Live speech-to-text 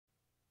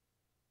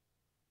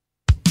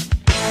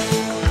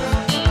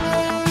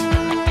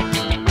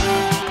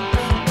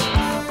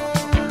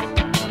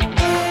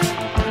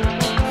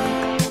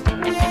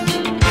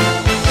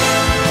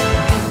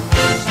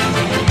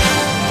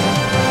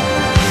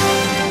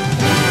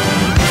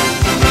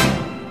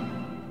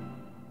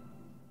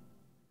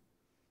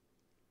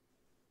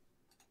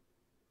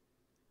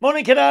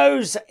Morning,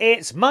 kiddos.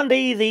 It's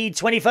Monday, the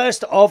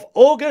 21st of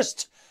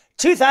August,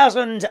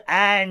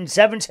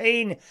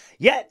 2017.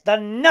 Yet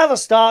another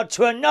start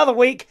to another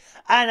week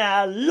and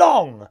a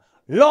long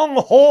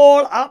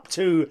haul up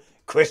to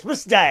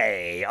Christmas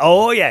Day.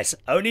 Oh, yes,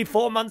 only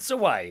 4 months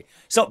away.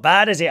 It's not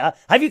bad, is it?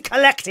 Have you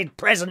collected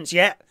presents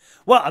yet?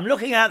 Well, I'm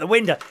looking out the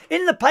window.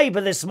 In the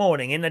paper this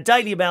morning, in the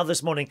Daily Mail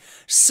this morning,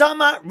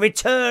 summer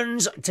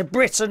returns to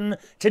Britain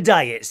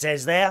today, it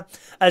says there,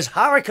 as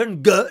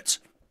Hurricane Gert.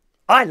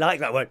 I like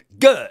that word,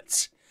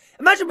 Gert.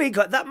 Imagine being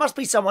called, that must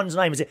be someone's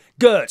name, is it?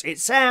 Gert. It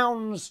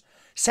sounds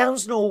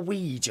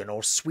Norwegian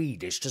or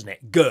Swedish, doesn't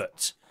it?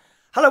 Gert.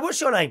 Hello, what's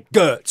your name?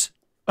 Gert.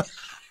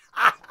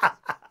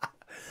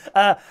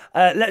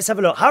 Let's have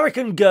a look.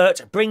 Hurricane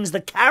Gert brings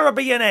the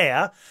Caribbean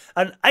air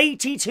an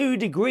 82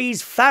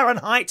 degrees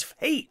Fahrenheit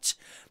heat,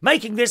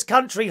 making this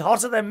country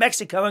hotter than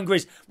Mexico and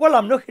Greece. Well,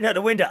 I'm looking at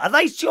the window. Are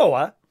they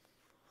sure?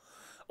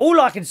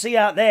 All I can see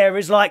out there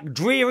is like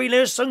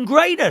dreariness and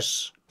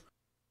greyness.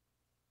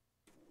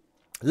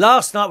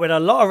 Last night, we had a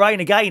lot of rain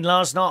again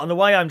last night on the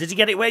way home. Did you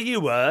get it where you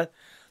were?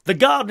 The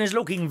garden is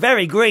looking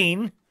very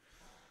green,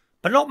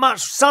 but not much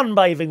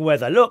sunbathing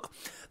weather. Look,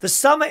 the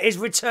summer is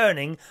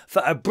returning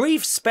for a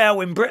brief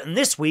spell in Britain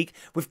this week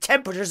with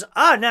temperatures...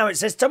 now it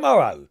says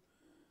tomorrow.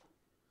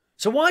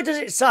 So why does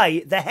it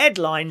say, the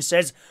headline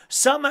says,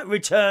 summer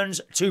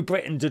returns to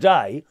Britain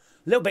today?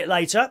 A little bit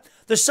later,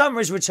 the summer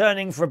is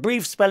returning for a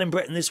brief spell in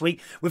Britain this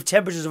week with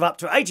temperatures of up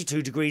to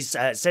 82 degrees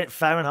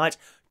Fahrenheit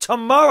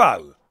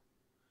tomorrow.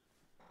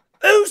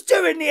 Who's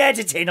doing the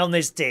editing on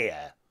this,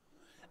 dear?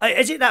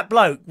 Is it that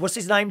bloke? What's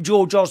his name?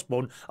 George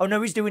Osborne. Oh,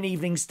 no, he's doing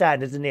Evening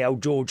Standard, isn't he,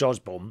 old George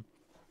Osborne?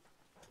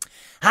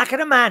 How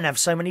can a man have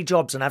so many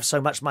jobs and have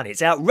so much money?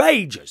 It's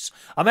outrageous.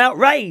 I'm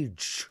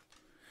outraged.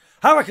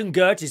 Hurricane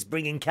Gert is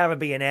bringing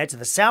Caribbean air to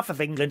the south of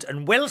England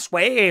and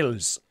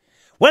Wales,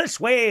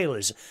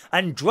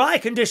 and dry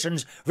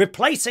conditions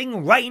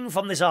replacing rain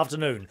from this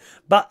afternoon.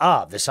 But,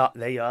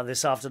 there you are,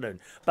 this afternoon.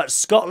 But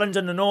Scotland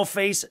and the North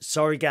East,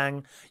 sorry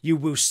gang, you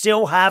will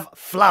still have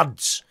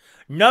floods.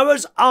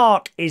 Noah's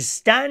Ark is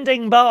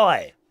standing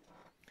by.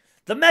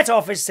 The Met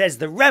Office says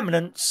the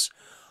remnants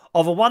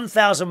of a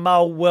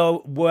 1,000-mile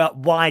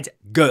wide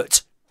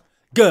Gert.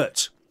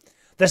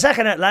 The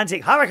second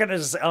Atlantic hurricane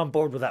is on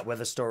board with that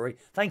weather story.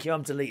 Thank you,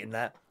 I'm deleting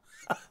that.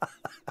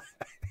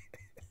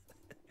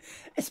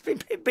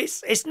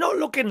 It's not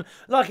looking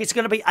like it's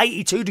going to be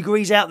 82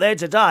 degrees out there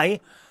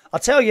today. I'll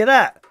tell you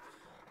that.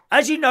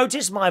 As you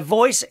notice, my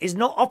voice is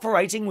not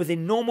operating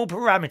within normal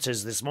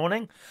parameters this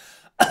morning.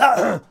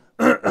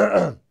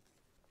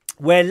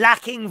 We're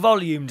lacking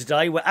volume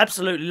today. We're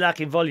absolutely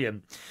lacking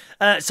volume.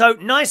 So,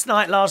 nice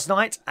night last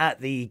night at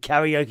the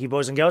Karaoke,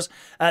 boys and girls.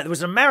 There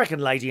was an American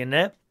lady in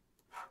there.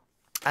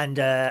 And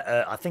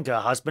I think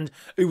her husband,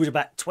 who was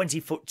about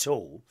 20 foot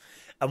tall.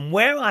 And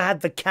where I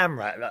had the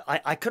camera,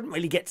 I couldn't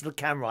really get to the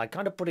camera. I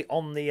kind of put it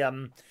on the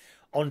on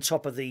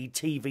top of the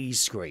TV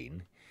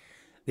screen.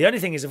 The only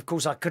thing is, of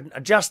course, I couldn't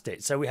adjust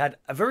it. So we had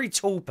a very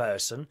tall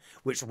person,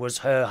 which was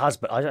her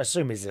husband. I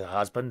assume he's her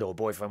husband or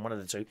boyfriend, one of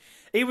the two.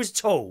 He was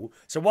tall.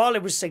 So while he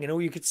was singing,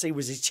 all you could see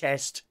was his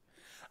chest.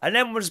 And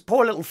then was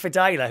poor little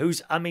Fidela,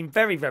 who's, I mean,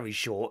 very, very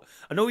short.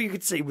 And all you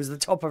could see was the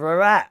top of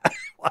her hat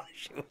while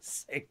she was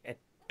singing.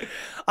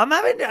 I'm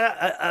having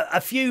a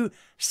few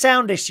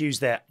sound issues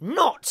there.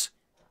 Not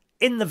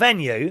in the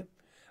venue,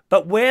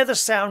 but where the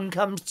sound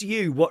comes to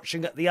you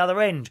watching at the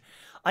other end.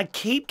 I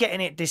keep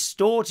getting it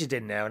distorted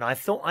in there, and I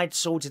thought I'd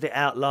sorted it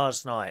out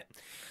last night.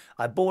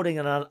 I bought in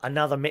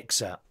another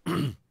mixer,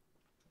 and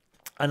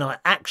I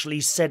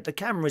actually sent, the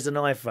camera is an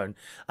iPhone,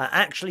 I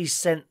actually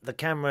sent the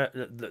camera,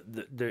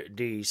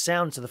 the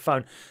sound to the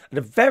phone at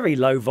a very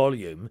low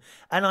volume,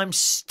 and I'm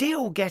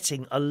still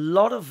getting a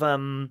lot of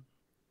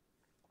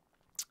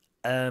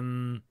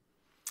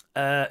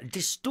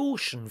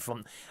distortion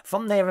from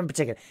there in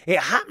particular. It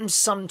happens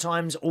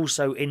sometimes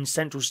also in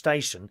Central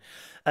Station.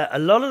 A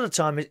lot of the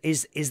time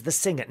is the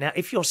singer. Now,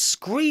 if you're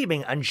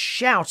screaming and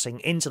shouting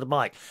into the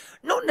mic,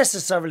 not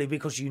necessarily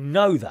because you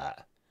know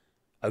that,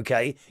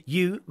 okay,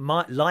 you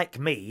might, like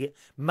me,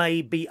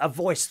 may be a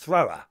voice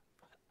thrower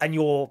and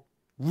you're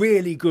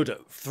really good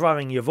at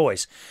throwing your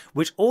voice,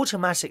 which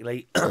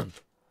automatically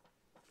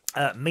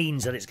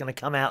means that it's going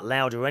to come out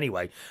louder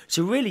anyway.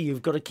 So really,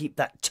 you've got to keep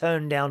that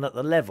turned down at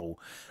the level.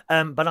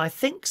 But I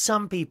think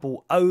some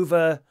people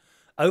overdrive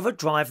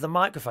the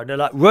microphone. They're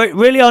like,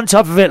 really on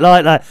top of it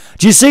like that.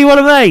 Do you see what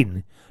I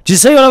mean? Do you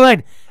see what I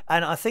mean?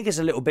 And I think it's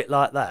a little bit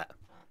like that.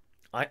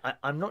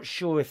 I'm not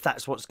sure if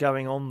that's what's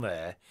going on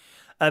there.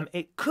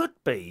 It could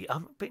be.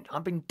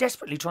 I've been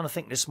desperately trying to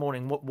think this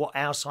morning what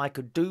else I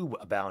could do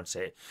about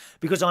it,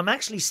 because I'm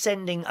actually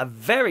sending a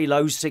very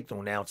low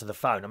signal now to the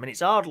phone. I mean,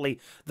 it's hardly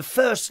the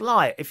first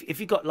light. If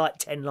you've got like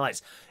 10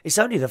 lights, it's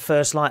only the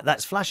first light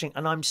that's flashing,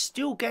 and I'm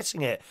still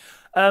getting it.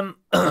 I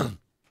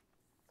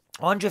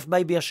wonder if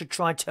maybe I should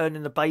try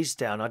turning the bass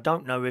down. I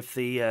don't know if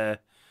the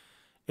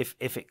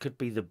if it could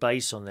be the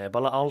bass on there,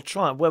 but I'll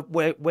try.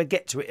 We'll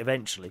get to it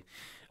eventually.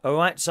 All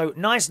right, so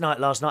nice night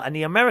last night. And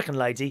the American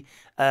lady,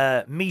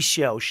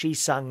 Michelle, she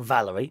sang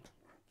Valerie.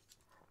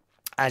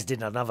 as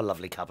did another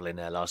lovely couple in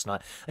there last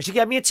night. And she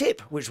gave me a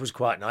tip, which was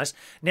quite nice.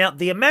 Now,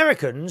 the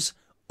Americans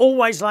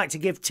always like to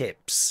give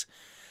tips.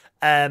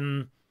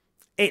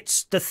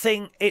 It's the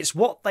thing, it's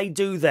what they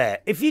do there.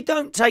 If you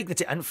don't take the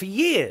tip, and for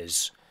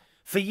years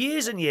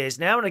and years,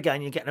 now and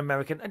again, you get an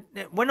American, and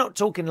we're not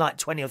talking like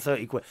 20 or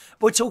 30 quid,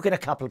 we're talking a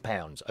couple of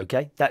pounds,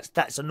 okay?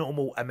 That's a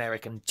normal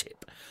American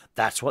tip.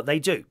 That's what they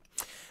do.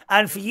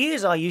 And for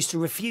years, I used to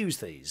refuse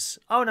these.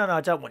 Oh, no,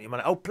 I don't want your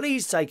money. Oh,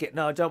 please take it.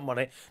 No, I don't want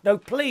it. No,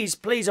 please,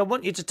 I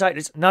want you to take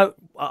this. No,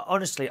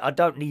 honestly, I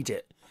don't need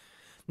it.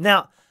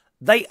 Now,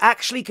 they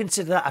actually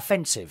consider that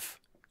offensive.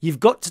 You've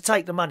got to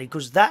take the money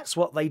because that's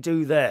what they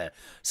do there.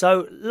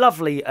 So,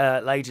 lovely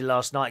lady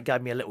last night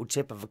gave me a little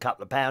tip of a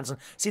couple of pounds. And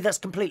see, that's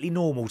completely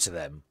normal to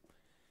them.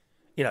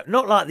 You know,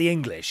 not like the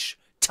English.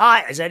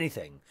 Tight as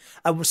anything.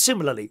 And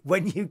similarly,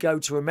 when you go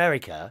to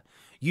America,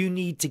 you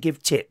need to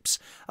give tips.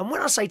 And when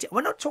I say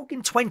we're not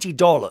talking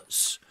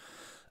 $20.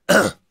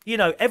 You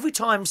know, every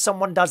time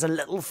someone does a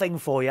little thing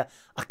for you,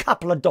 a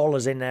couple of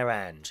dollars in their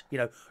hand. You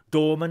know,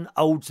 doorman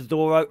holds the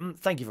door open.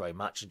 Thank you very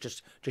much.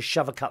 Just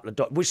shove a couple of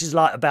dollars, which is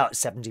like about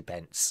 70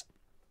 pence.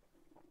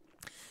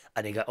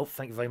 And he goes, oh,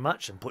 thank you very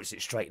much, and puts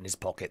it straight in his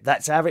pocket.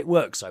 That's how it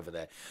works over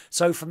there.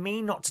 So for me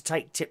not to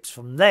take tips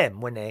from them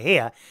when they're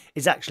here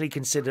is actually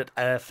considered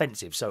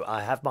offensive. So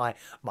I have my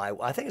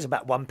I think it's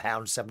about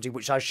 £1.70,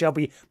 which I shall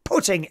be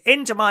putting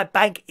into my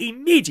bank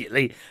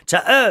immediately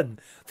to earn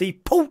the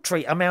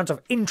paltry amount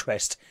of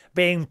interest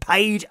being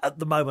paid at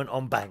the moment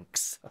on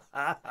banks.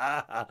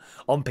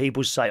 On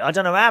people's sake. I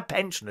don't know how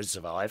pensioners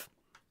survive.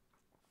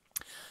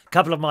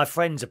 Couple of my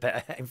friends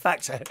are, in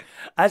fact,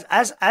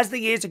 as the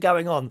years are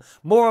going on,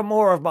 more and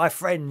more of my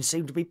friends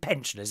seem to be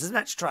pensioners. Isn't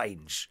that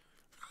strange?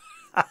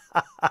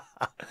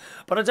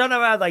 But I don't know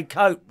how they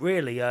cope,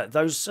 really.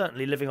 Those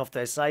certainly living off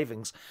their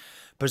savings,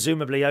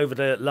 presumably over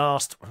the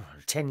last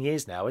 10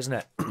 years now, isn't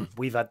it?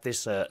 We've had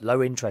this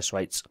low interest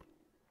rates.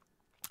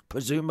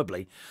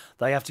 Presumably,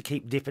 they have to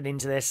keep dipping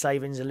into their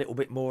savings a little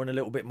bit more and a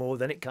little bit more.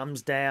 Then it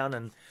comes down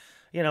and...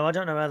 You know, I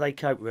don't know how they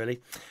cope,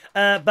 really.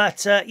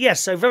 But, yes,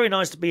 so very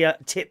nice to be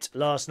tipped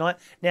last night.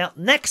 Now,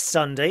 next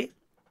Sunday,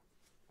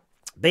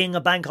 being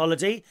a bank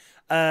holiday,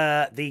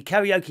 the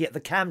karaoke at the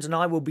Camden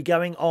I will be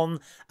going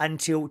on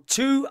until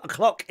 2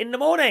 o'clock in the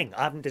morning.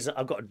 I've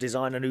got to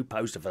design a new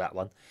poster for that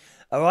one.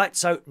 All right,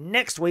 so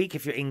next week,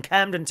 if you're in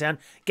Camden Town,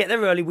 get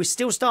there early. We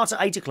still start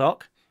at 8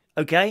 o'clock,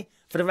 okay,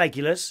 for the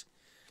regulars.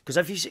 Because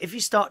if you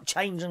start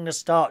changing the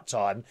start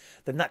time,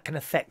 then that can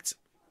affect...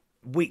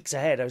 weeks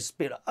ahead. I was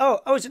like,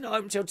 oh, is it not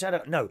open till 10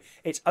 o'clock? No,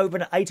 it's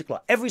open at 8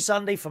 o'clock. Every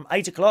Sunday from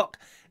 8 o'clock.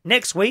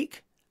 Next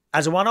week,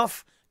 as a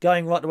one-off,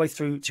 going right the way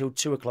through till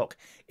 2 o'clock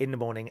in the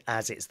morning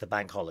as it's the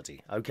bank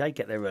holiday. Okay,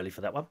 get there early for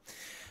that one.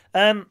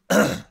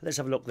 Let's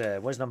have a look there.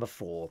 Where's number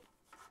 4?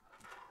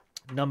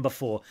 Number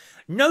 4.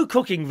 No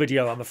cooking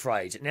video, I'm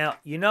afraid. Now,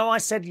 you know I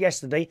said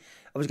yesterday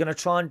I was going to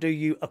try and do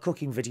you a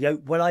cooking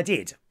video. Well, I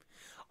did.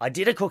 I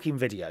did a cooking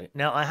video.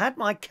 Now, I had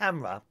my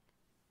camera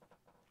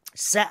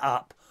set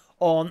up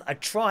on a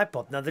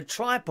tripod. Now, the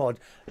tripod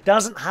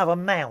doesn't have a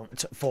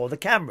mount for the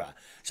camera,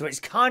 so it's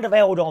kind of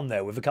held on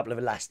there with a couple of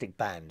elastic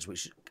bands,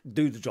 which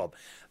do the job.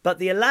 But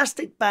the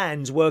elastic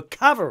bands were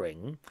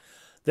covering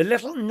the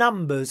little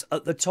numbers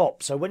at the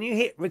top. So when you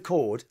hit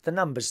record, the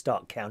numbers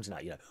start counting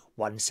out, you know,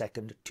 1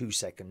 second, 2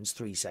 seconds,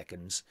 3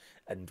 seconds,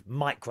 and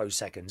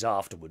microseconds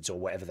afterwards, or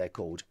whatever they're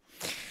called.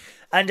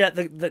 And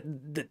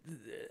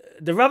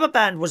the rubber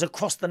band was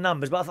across the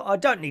numbers, but I thought I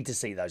don't need to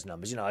see those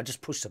numbers. You know, I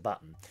just pushed the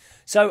button.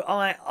 So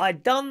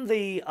I'd done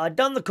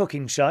the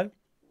cooking show.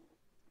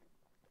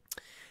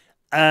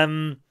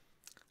 In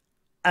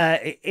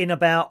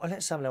about,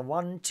 let's have a look,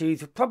 1, 2,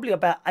 3, probably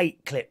about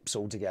 8 clips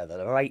altogether.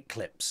 There are 8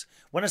 clips.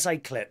 When I say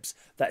clips,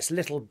 that's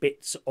little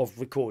bits of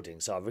recording.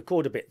 So I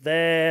record a bit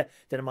there,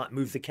 then I might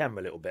move the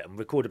camera a little bit and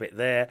record a bit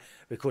there,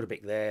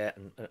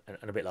 and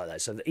a bit like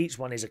that. So each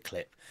one is a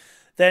clip.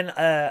 Then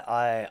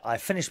I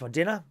finished my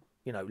dinner,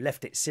 you know,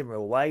 left it simmer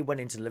away,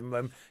 went into the living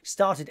room,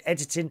 started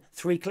editing,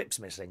 3 clips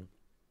missing.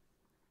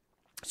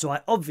 So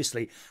I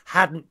obviously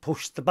hadn't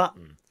pushed the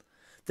button.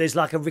 There's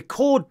like a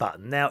record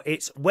button. Now,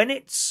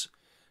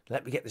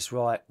 let me get this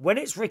right. When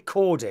it's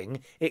recording,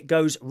 it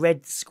goes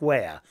red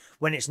square.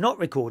 When it's not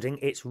recording,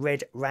 it's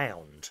red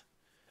round.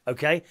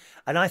 Okay?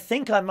 And I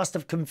think I must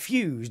have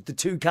confused the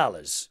 2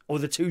 colours, or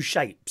the 2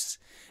 shapes.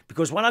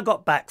 Because when I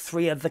got back,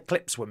 3 of the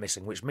clips were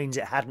missing, which means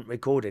it hadn't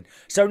recorded.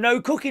 So no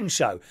cooking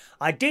show.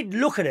 I did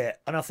look at it,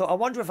 and I thought, I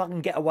wonder if I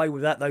can get away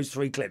without those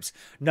 3 clips.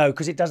 No,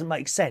 because it doesn't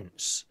make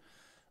sense.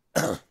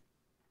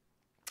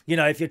 You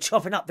know, if you're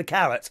chopping up the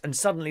carrots and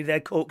suddenly they're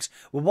cooked,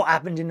 well, what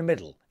happened in the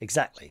middle?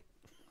 Exactly.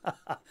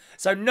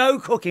 So no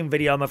cooking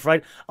video, I'm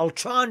afraid. I'll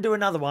try and do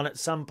another one at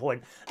some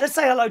point. Let's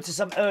say hello to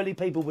some early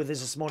people with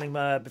us this morning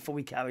before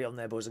we carry on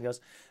there, boys and girls.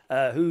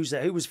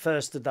 Who was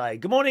first today?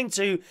 Good morning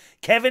to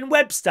Kevin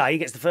Webster. He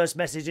gets the first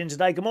message in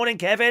today. Good morning,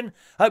 Kevin.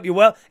 Hope you're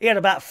well. He had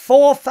about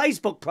 4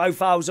 Facebook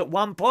profiles at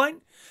one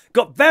point.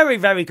 Got very,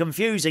 very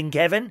confusing,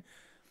 Kevin.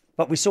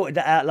 But we sorted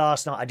that out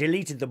last night. I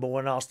deleted them all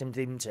and asked him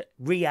to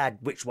re-add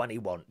which one he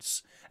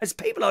wants. There's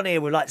people on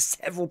here with like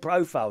several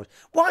profiles.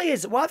 Why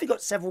have you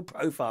got several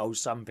profiles,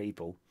 some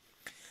people?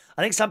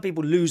 I think some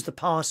people lose the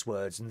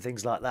passwords and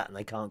things like that and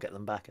they can't get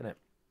them back, innit?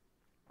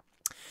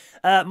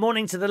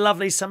 Morning to the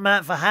lovely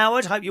Samantha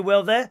Howard. Hope you're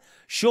well there.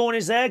 Sean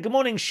is there. Good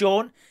morning,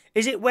 Sean.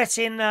 Is it wet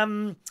in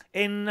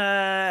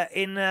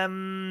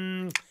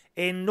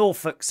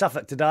Norfolk,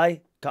 Suffolk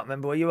today? Can't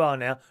remember where you are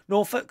now.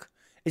 Norfolk?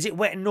 Is it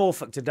wet in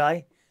Norfolk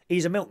today?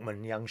 He's a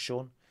milkman, young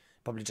Sean.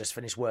 Probably just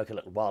finished work a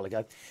little while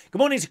ago. Good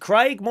morning to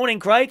Craig. Morning,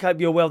 Craig.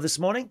 Hope you're well this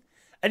morning.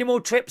 Any more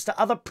trips to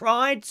other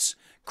prides?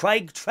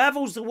 Craig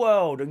travels the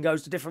world and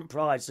goes to different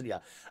prides.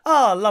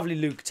 Ah, lovely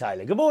Luke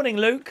Taylor. Good morning,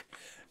 Luke.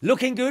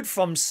 Looking good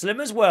from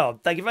Slimmer's World.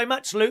 Thank you very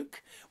much,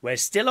 Luke. We're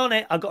still on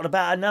it. I've got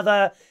about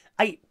another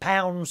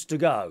 £8 to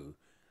go.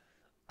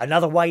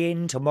 Another weigh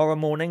in tomorrow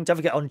morning. Don't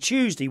forget, on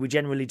Tuesday, we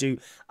generally do,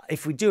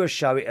 if we do a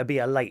show, it'll be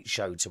a late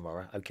show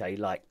tomorrow. Okay,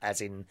 like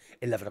as in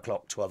 11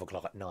 o'clock, 12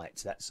 o'clock at night.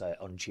 So that's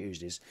on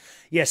Tuesdays.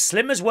 Yes,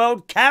 Slimmer's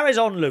World carries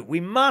on, Luke. We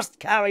must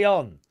carry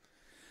on.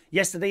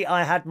 Yesterday,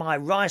 I had my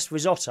rice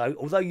risotto.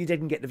 Although you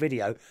didn't get the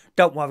video,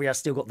 don't worry, I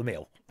still got the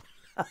meal.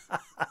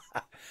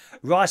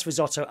 Rice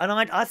risotto. And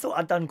I thought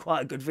I'd done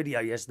quite a good video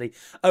yesterday,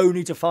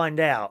 only to find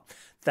out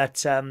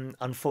that,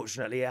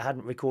 unfortunately, I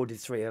hadn't recorded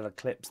 3 other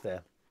clips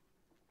there.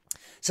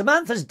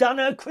 Samantha's done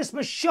her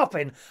Christmas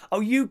shopping.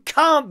 Oh, you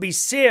can't be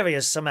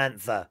serious,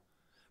 Samantha.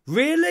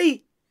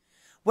 Really?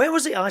 Where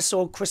was it I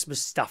saw Christmas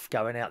stuff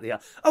going out there?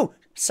 Oh,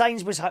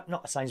 Sainsbury's,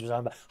 not Sainsbury's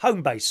Home, but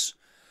Homebase.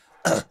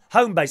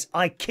 Homebase,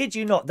 I kid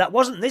you not. That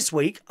wasn't this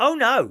week. Oh,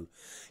 no.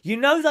 You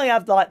know they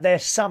have, like, their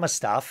summer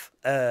stuff.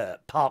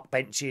 Park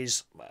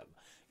benches,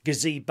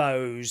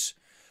 gazebos,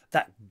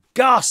 that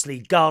ghastly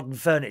garden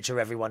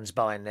furniture everyone's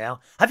buying now.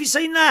 Have you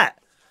seen that?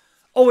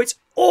 Oh, it's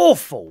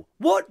awful.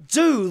 What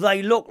do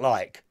they look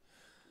like?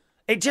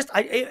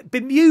 It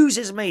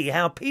bemuses me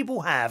how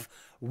people have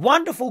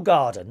wonderful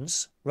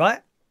gardens,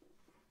 right?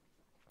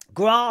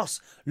 Grass,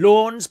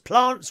 lawns,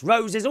 plants,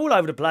 roses all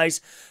over the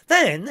place.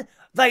 Then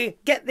they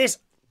get this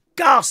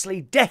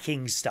ghastly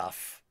decking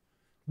stuff.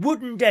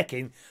 Wooden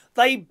decking.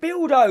 They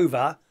build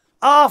over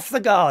half the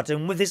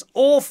garden with this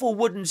awful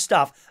wooden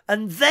stuff.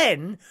 And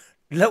then,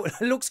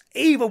 looks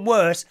even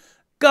worse,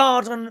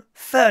 garden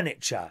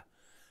furniture.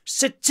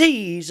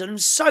 Settees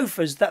and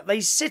sofas that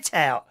they sit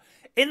out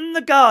in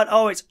the garden.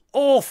 Oh, it's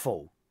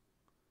awful.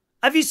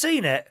 Have you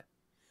seen it?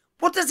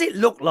 What does it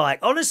look like?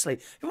 Honestly,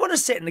 if you want to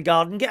sit in the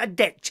garden, get a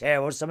deck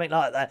chair or something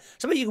like that.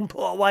 Something you can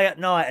put away at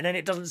night and then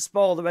it doesn't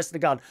spoil the rest of the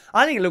garden.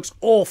 I think it looks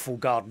awful,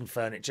 garden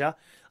furniture.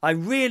 I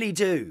really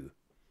do.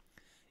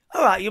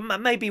 All right, you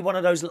maybe one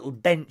of those little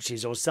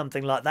benches or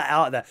something like that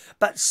out there.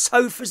 But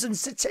sofas and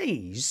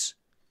settees?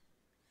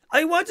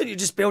 I mean, why don't you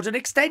just build an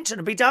extension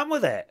and be done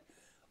with it?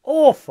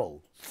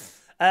 Awful.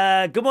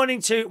 Good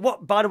morning to...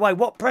 By the way,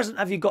 what present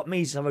have you got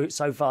me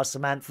so far,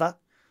 Samantha?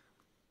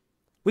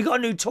 We got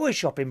a new toy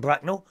shop in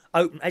Bracknell.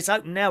 It's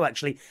open now,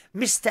 actually.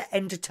 Mr.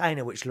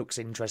 Entertainer, which looks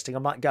interesting. I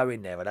might go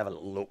in there and have a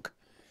little look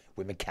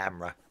with my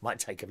camera. Might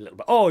take a little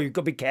bit... Oh, you've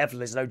got to be careful.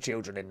 There's no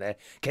children in there.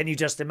 Can you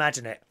just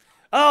imagine it?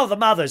 Oh, the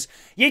mothers.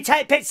 You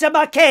take pictures of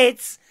my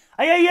kids?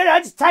 You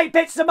just take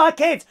pictures of my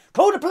kids.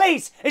 Call the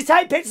police. It's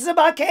take pictures of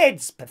my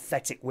kids.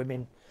 Pathetic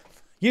women.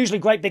 Usually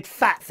great big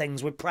fat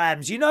things with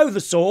prams. You know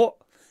the sort.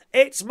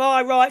 It's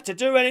my right to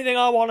do anything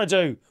I want to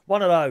do.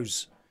 One of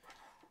those.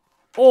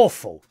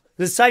 Awful.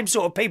 The same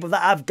sort of people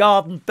that have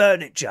garden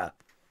furniture.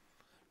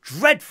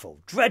 Dreadful,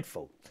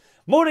 dreadful.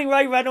 Morning,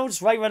 Ray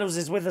Reynolds. Ray Reynolds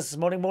is with us this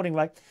morning. Morning,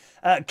 Ray.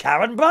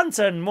 Karen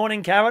Brunton.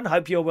 Morning, Karen.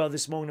 Hope you're well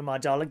this morning, my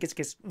darling. Kiss,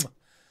 kiss.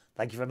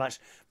 Thank you very much.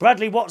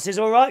 Bradley Watts is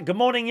all right. Good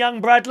morning, young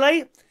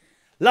Bradley.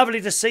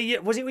 Lovely to see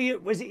you. Was it you?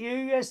 Was it you?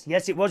 Yes.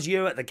 Yes, it was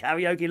you at the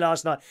karaoke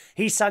last night.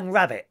 He sang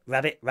Rabbit,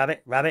 Rabbit,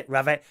 Rabbit, Rabbit,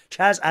 Rabbit,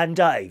 Chaz and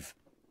Dave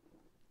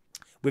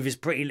with his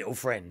pretty little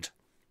friend.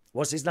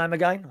 What's his name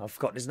again? I've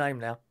forgotten his name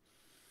now.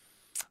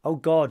 Oh,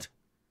 God.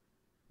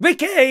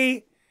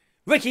 Ricky!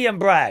 Ricky and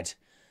Brad,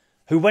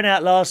 who went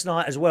out last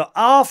night as well.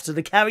 After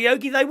the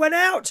karaoke, they went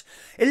out.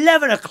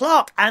 11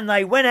 o'clock, and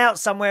they went out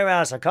somewhere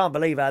else. I can't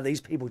believe how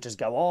these people just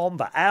go on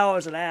for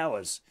hours and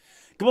hours.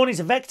 Good morning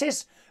to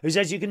Vectis, who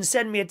says, you can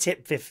send me a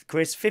tip,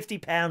 Chris.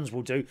 £50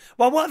 will do.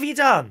 Well, what have you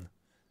done?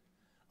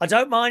 I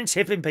don't mind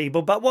tipping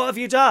people, but what have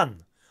you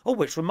done? Oh,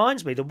 which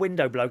reminds me, the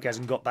window bloke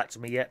hasn't got back to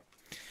me yet.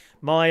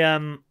 My,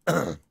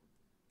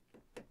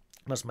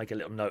 must make a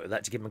little note of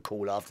that to give him a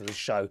call after the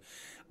show.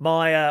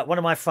 My one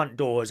of my front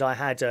doors, I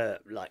had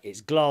like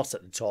it's glass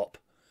at the top,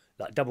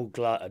 like double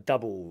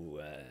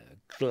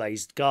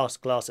glazed glass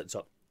at the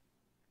top,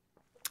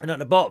 and at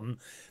the bottom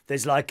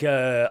there's like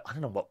I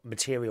don't know what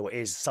material it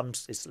is.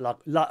 It's like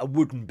a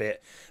wooden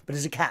bit, but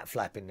there's a cat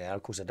flap in there.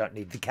 Of course, I don't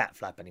need the cat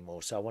flap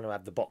anymore, so I want to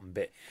have the bottom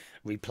bit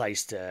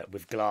replaced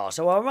with glass.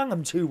 So I rang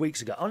them 2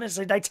 weeks ago.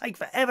 Honestly, they take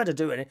forever to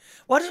do it.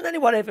 Why doesn't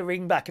anyone ever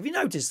ring back? Have you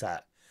noticed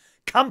that?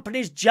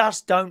 Companies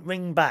just don't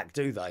ring back,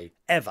 do they?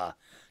 Ever.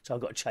 So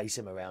I've got to chase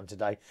him around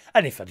today.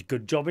 And if a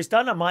good job is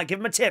done, I might give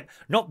him a tip.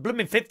 Not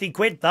blooming 50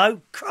 quid,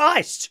 though.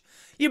 Christ!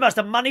 You must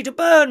have money to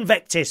burn,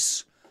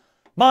 Vectis.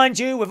 Mind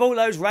you, with all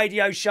those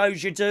radio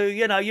shows you do,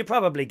 you know, you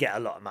probably get a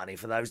lot of money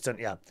for those, don't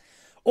you?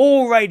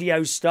 All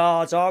radio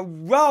stars are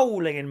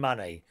rolling in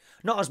money.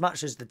 Not as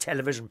much as the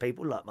television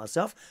people like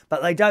myself,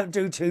 but they don't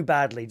do too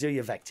badly, do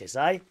you, Vectis,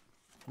 eh?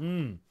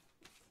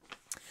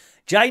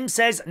 James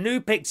says, new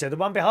picture, the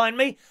one behind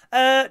me?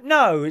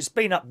 No, it's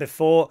been up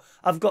before.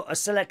 I've got a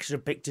selection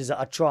of pictures that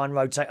I try and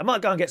rotate. I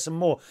might go and get some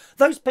more.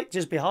 Those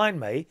pictures behind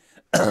me,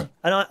 and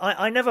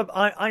I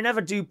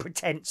never do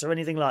pretense or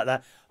anything like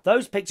that.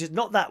 Those pictures,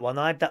 not that one.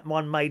 I had that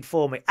one made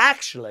for me.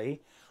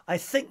 Actually, I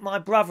think my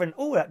brother and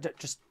that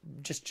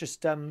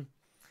just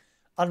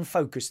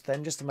unfocused.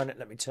 Then just a minute.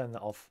 Let me turn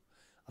that off.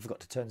 I forgot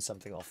to turn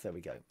something off. There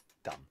we go.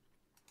 Done.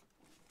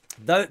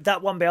 Though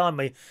that one behind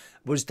me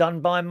was done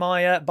by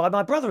my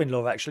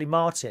brother-in-law, actually,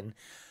 Martin,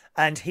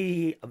 and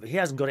he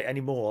hasn't got it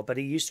anymore. But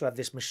he used to have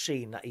this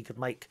machine that he could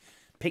make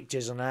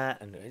pictures on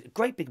that, and a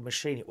great big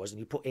machine it was. And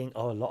you put ink,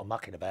 a lot of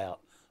mucking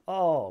about.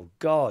 Oh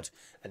God!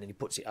 And then he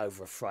puts it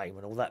over a frame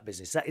and all that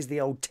business. That is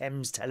the old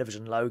Thames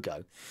Television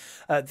logo.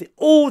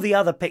 All the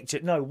other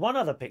pictures, no, one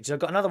other picture. I've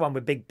got another one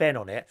with Big Ben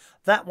on it.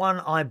 That one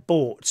I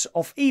bought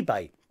off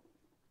eBay.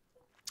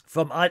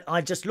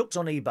 I just looked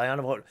on eBay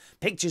and I bought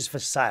pictures for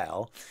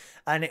sale,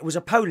 and it was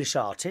a Polish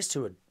artist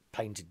who had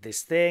painted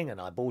this thing, and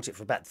I bought it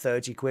for about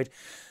 30 quid.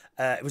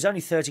 It was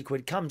only 30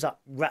 quid, comes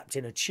up wrapped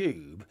in a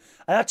tube,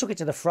 and I took it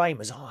to the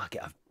framers. I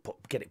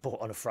get it put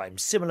on a frame,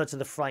 similar to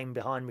the frame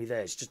behind me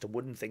there. It's just a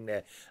wooden thing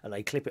there, and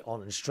they clip it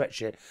on and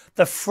stretch it.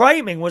 The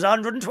framing was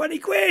 120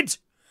 quid,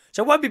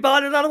 so I won't be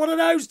buying another one of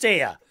those,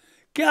 dear.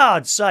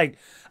 God's sake.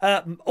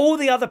 All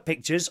the other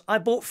pictures I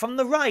bought from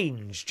the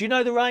Range. Do you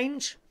know the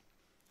Range?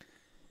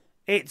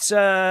 It's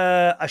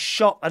a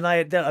shop, and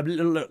they're a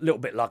little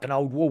bit like an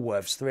old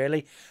Woolworths,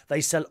 really. They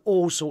sell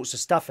all sorts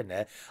of stuff in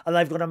there, and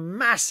they've got a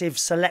massive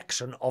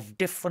selection of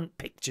different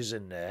pictures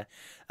in there.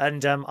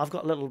 And I've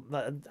got a little...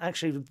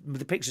 Actually,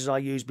 the pictures I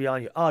use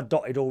behind you are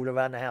dotted all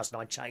around the house, and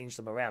I change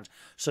them around.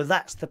 So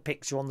that's the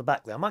picture on the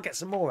back there. I might get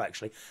some more,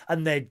 actually.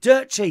 And they're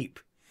dirt cheap.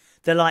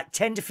 They're like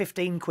 10 to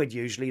 15 quid,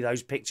 usually,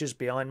 those pictures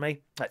behind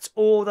me. That's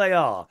all they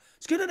are.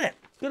 It's good, isn't it?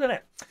 Good, isn't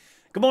it?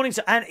 Good morning.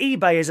 And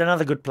eBay is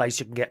another good place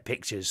you can get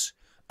pictures.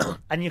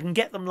 And you can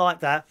get them like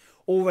that,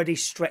 already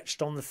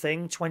stretched on the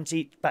thing,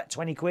 about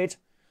 20 quid.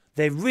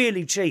 They're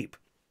really cheap.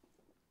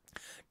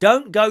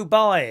 Don't go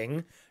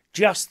buying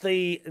just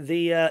the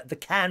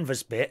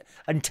canvas bit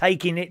and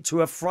taking it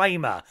to a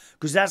framer,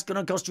 because that's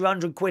going to cost you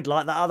 100 quid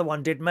like that other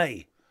one did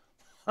me.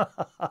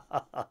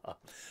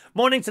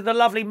 Morning to the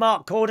lovely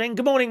Mark Cording.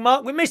 Good morning,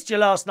 Mark. We missed you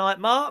last night,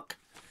 Mark.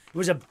 It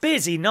was a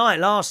busy night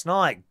last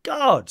night.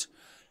 God.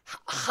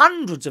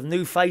 Hundreds of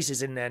new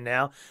faces in there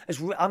now.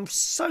 I'm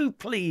so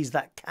pleased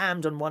that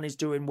Camden one is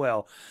doing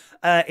well.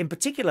 In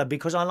particular,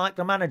 because I like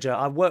the manager.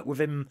 I worked with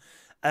him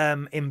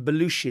in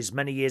Belushes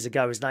many years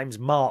ago. His name's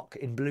Mark,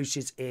 in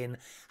Belushes in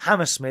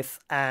Hammersmith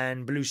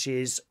and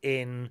Belushes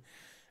in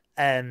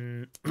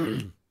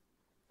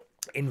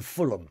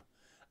Fulham.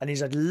 And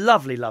he's a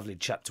lovely, lovely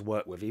chap to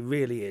work with. He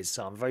really is.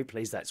 So I'm very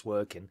pleased that's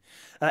working.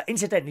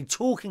 Incidentally,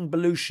 talking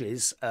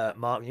Belushes,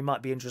 Mark, you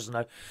might be interested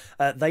to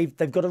know,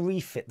 they've got a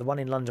refit, the one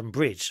in London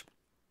Bridge.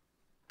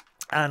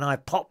 And I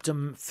popped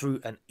them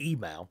through an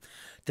email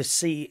to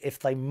see if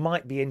they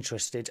might be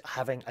interested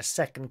having a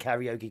second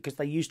karaoke, because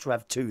they used to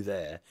have two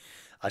there.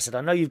 I said,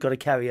 I know you've got a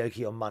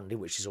karaoke on Monday,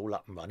 which is all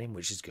up and running,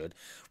 which is good.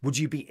 Would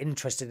you be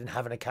interested in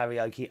having a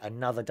karaoke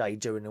another day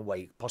during the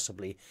week,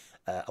 possibly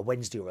a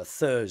Wednesday or a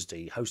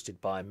Thursday, hosted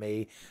by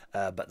me?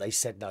 But they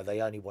said no,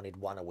 they only wanted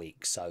one a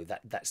week, so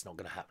that's not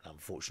going to happen,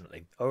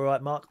 unfortunately. All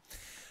right, Mark.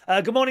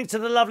 Good morning to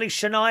the lovely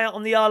Shania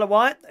on the Isle of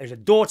Wight. There's a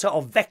daughter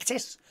of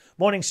Vectis.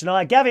 Morning,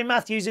 Shania. Gavin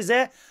Matthews is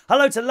there.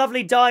 Hello to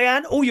lovely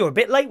Diane. Oh, you're a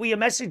bit late with your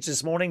message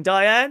this morning,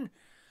 Diane.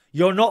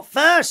 You're not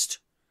first.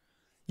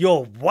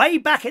 You're way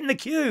back in the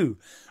queue.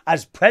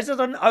 As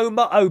President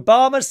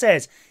Obama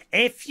says,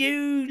 if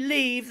you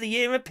leave the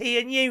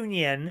European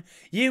Union,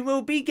 you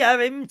will be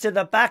going to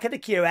the back of the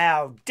queue.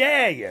 How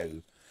dare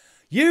you?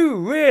 You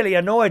really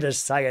annoyed us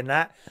saying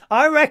that.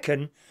 I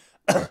reckon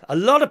a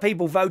lot of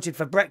people voted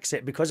for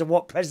Brexit because of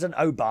what President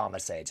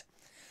Obama said.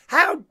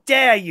 How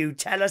dare you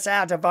tell us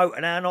how to vote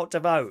and how not to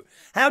vote?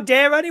 How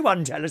dare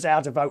anyone tell us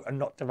how to vote and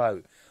not to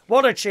vote?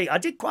 What a cheat. I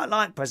did quite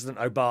like President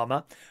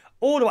Obama.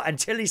 All the way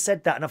until he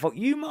said that, and I thought,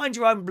 you mind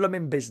your own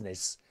blooming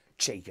business.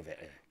 Cheek of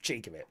it.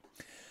 Cheek of it.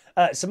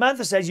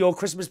 Samantha says your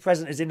Christmas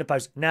present is in the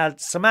post. Now,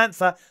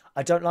 Samantha,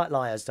 I don't like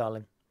liars,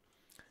 darling.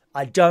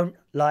 I don't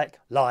like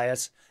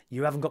liars.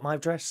 You haven't got my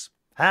address.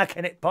 How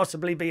can it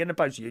possibly be in the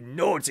post? You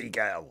naughty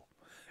girl.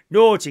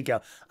 Naughty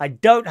girl. I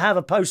don't have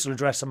a postal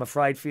address, I'm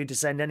afraid, for you to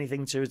send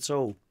anything to at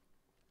all.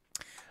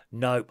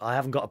 No, I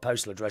haven't got a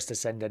postal address to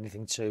send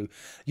anything to.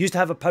 Used to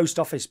have a post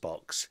office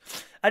box,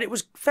 and it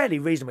was fairly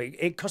reasonable.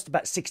 It cost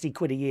about 60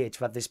 quid a year to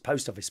have this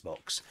post office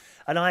box,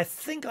 and I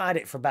think I had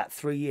it for about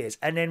 3 years.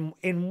 And then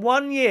in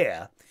 1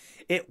 year,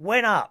 it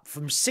went up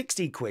from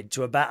 60 quid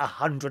to about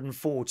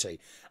 140.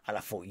 And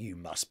I thought, you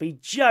must be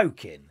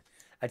joking.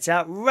 It's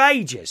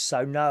outrageous.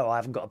 So no, I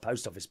haven't got a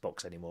post office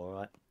box anymore, all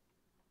right?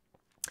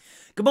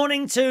 Good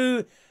morning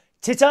to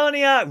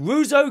Titania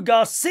Ruzo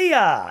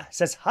Garcia.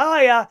 Says,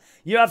 hiya,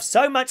 you have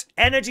so much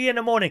energy in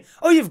the morning.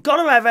 Oh, you've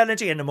got to have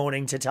energy in the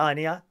morning,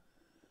 Titania.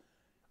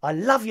 I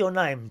love your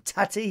name,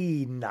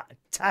 Tatiana,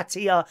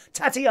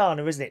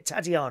 isn't it?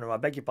 Tatiana, I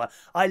beg your pardon.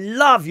 I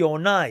love your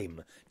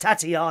name,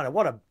 Tatiana.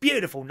 What a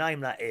beautiful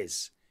name that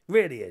is.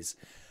 Really is.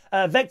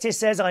 Vectis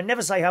says, I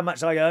never say how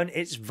much I earn.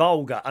 It's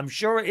vulgar. I'm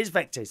sure it is,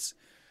 Vectis.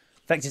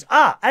 Vectis,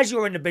 as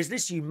you're in the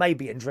business, you may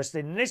be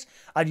interested in this,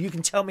 and you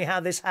can tell me how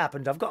this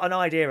happened. I've got an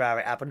idea how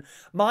it happened.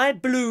 My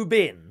blue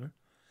bin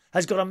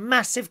has got a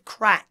massive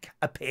crack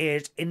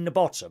appeared in the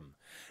bottom.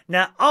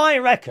 Now, I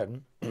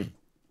reckon...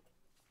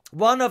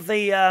 One of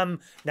the,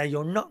 now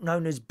you're not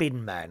known as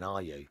Bin Man,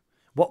 are you?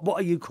 What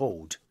are you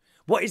called?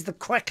 What is the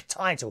correct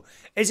title?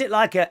 Is it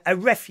like a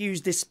refuse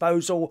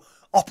disposal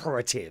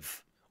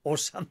operative or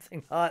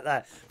something like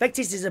that?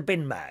 Vectis is a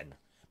bin man,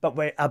 but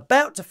we're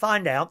about to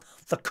find out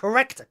the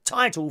correct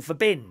title for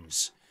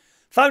bins.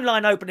 Phone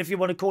line open if you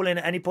want to call in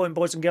at any point,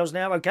 boys and girls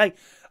now, okay?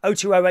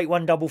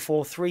 02081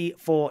 144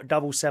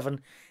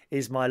 3477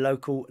 is my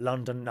local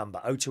London number.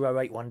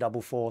 02081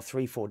 144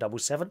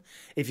 3477.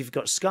 If you've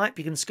got Skype,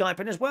 you can Skype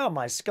in as well.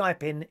 My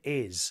Skype in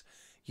is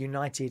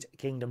United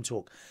Kingdom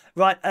Talk.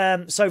 Right,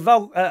 so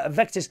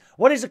Vectis,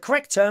 what is the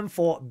correct term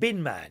for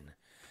bin man?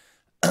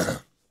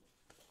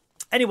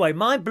 Anyway,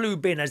 my blue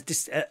bin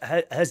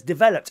has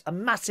developed a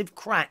massive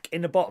crack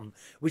in the bottom,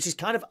 which is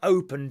kind of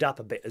opened up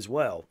a bit as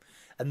well.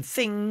 And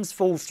things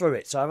fall through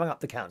it. So I rang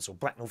up the council,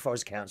 Bracknell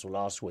Forest Council,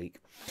 last week.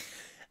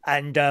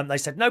 And they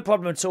said, no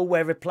problem at all,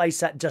 we'll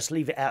replace that, just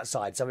leave it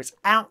outside. So it's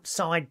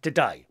outside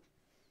today.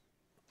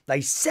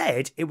 They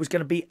said it was going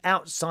to be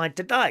outside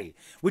today,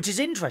 which is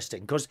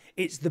interesting because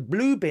it's the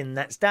blue bin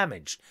that's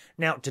damaged.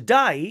 Now,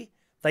 today,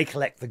 they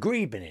collect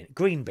the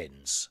green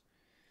bins.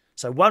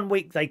 So 1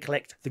 week they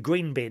collect the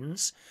green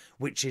bins,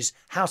 which is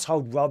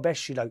household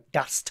rubbish, you know,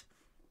 dust,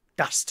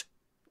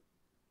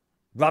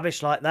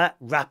 rubbish like that,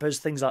 wrappers,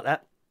 things like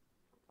that.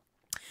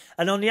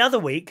 And on the other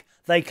week,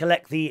 they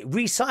collect the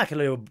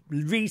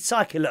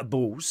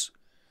recyclables,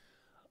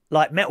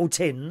 like metal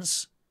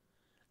tins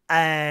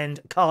and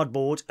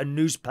cardboard and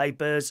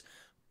newspapers,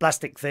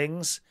 plastic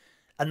things,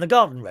 and the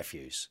garden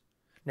refuse.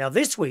 Now,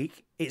 this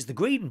week, it's the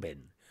green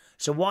bin.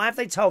 So why have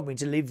they told me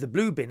to leave the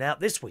blue bin out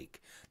this week?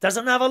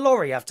 Doesn't have a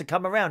lorry have to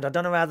come around. I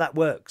don't know how that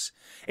works.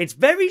 It's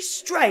very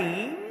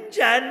strange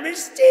and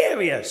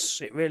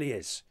mysterious. It really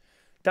is.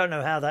 Don't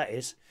know how that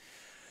is.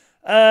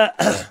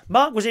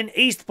 Mark was in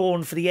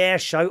Eastbourne for the air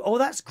show. Oh,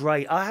 that's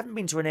great. I haven't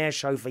been to an air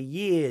show for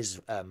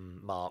years,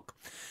 Mark.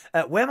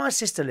 Where my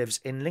sister lives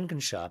in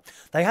Lincolnshire,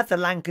 they had the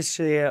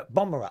Lancashire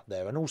bomber up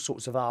there and all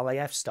sorts of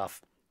RAF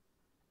stuff.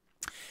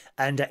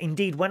 And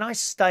indeed, when I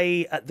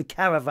stay at the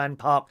caravan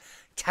park,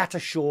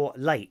 Tattershall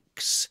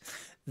Lakes,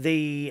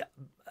 the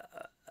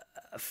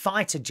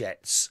fighter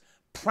jets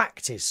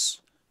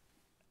practice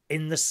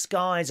in the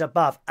skies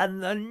above,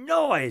 and the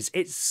noise,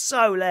 it's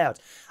so loud.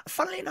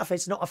 Funnily enough,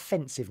 it's not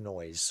offensive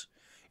noise.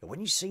 When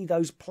you see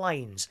those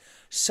planes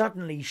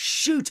suddenly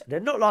shoot, they're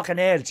not like an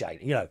airplane,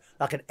 you know,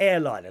 like an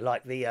airliner,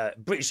 like the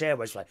British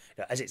Airways flight,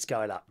 you know, as it's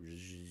going up,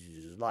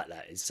 like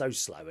that. It's so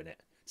slow, isn't it?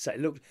 So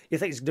it looks, you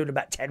think it's doing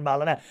about 10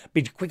 miles an hour.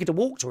 Be quicker to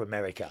walk to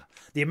America.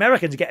 The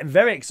Americans are getting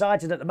very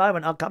excited at the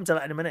moment. I'll come to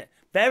that in a minute.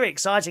 Very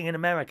exciting in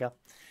America.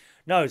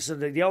 No, so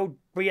the old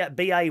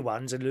BA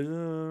ones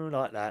are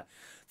like that.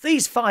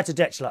 These fighter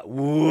jets are like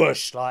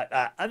whoosh like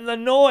that. And the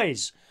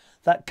noise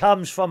that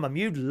comes from them.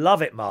 You'd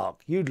love it, Mark.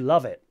 You'd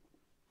love it.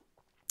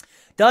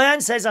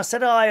 Diane says, I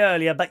said hi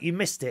earlier, but you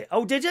missed it.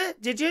 Oh, did you?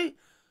 Did you?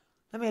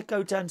 Let me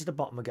go down to the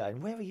bottom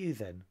again. Where are you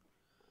then?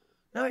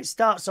 No, it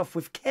starts off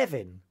with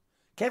Kevin.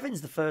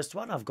 Kevin's the first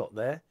one I've got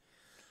there.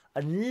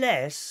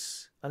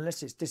 Unless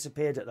it's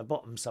disappeared at the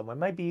bottom somewhere.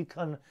 Maybe you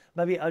can,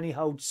 maybe it only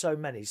holds so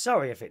many.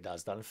 Sorry if it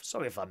does, Don.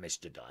 Sorry if I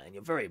missed you, Diane.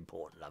 You're very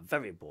important, love.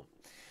 Very important.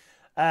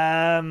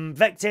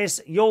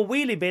 Vectis, your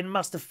wheelie bin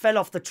must have fell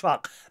off the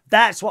truck.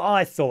 That's what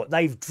I thought.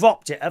 They've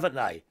dropped it, haven't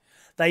they?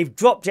 They've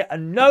dropped it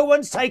and no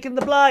one's taken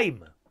the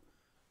blame.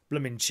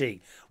 Bloomin'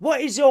 cheek. What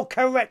is your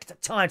correct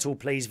title,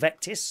 please,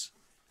 Vectis?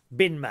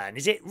 Bin man.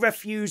 Is it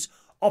refuse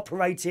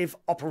operative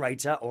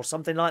operator or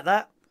something like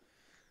that?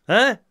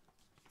 Huh?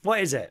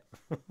 What is it?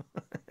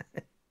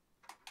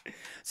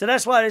 So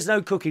that's why there's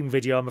no cooking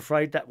video, I'm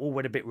afraid. That all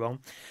went a bit wrong.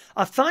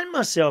 I find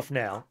myself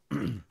now,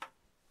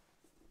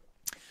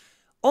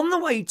 on the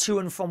way to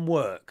and from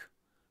work,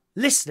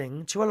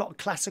 listening to a lot of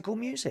classical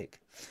music.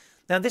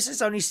 Now, this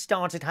has only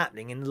started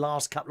happening in the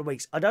last couple of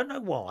weeks. I don't know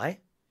why.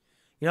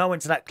 You know, I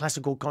went to that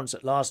classical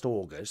concert last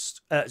week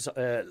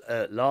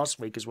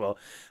as well.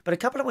 But a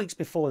couple of weeks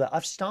before that,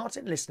 I've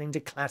started listening to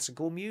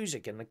classical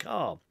music in the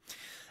car.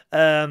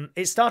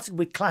 It started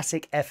with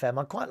Classic FM.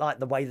 I quite like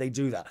the way they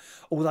do that.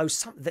 Although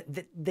some of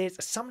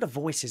the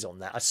voices on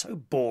that are so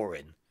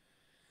boring.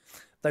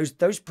 those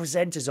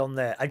presenters on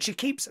there. And she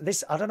keeps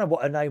this, I don't know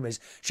what her name is.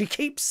 She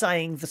keeps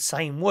saying the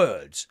same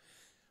words.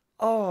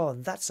 Oh,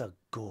 that's a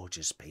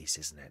gorgeous piece,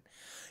 isn't it?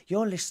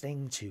 You're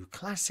listening to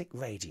classic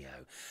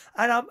radio.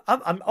 And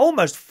I'm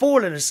almost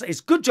falling asleep.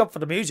 It's a good job for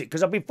the music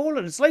because I've been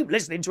falling asleep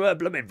listening to her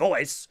blooming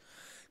voice.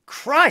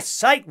 Christ's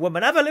sake,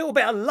 woman, have a little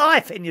bit of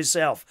life in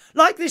yourself.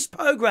 Like this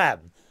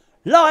programme.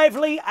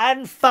 Lively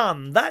and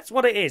fun. That's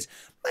what it is.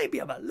 Maybe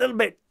I'm a little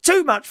bit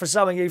too much for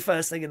some of you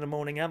first thing in the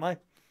morning, am I?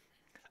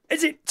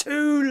 Is it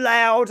too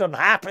loud and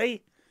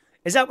happy?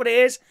 Is that what it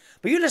is?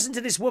 But you listen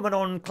to this woman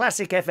on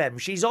Classic FM.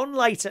 She's on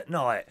late at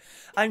night.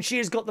 And she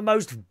has got the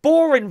most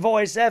boring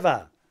voice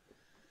ever.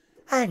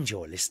 And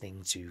you're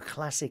listening to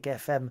Classic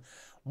FM.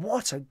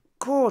 What a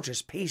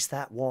gorgeous piece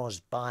that was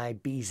by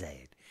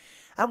BZ.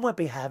 And we'll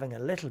be having a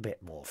little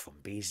bit more from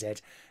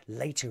BZ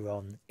later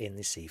on in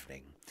this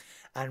evening.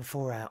 And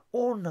for our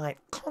all-night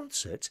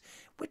concert,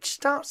 which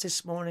starts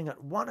this morning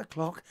at 1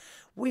 o'clock,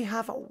 we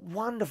have a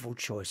wonderful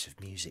choice of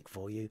music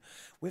for you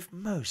with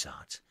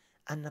Mozart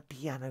and the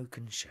Piano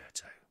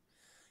Concerto.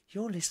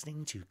 You're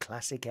listening to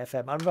Classic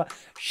FM.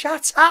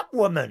 Shut up,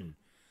 woman!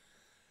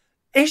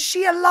 Is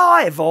she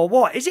alive or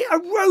what? Is it a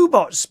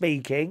robot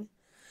speaking?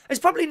 There's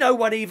probably no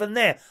one even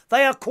there.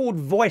 They are called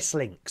voice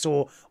links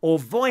or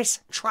voice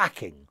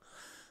tracking.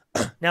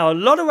 Now, a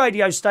lot of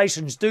radio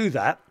stations do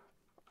that.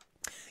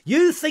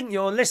 You think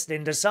you're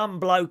listening to some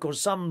bloke or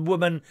some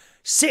woman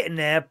sitting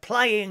there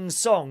playing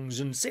songs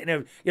and sitting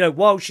there, you know,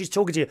 while she's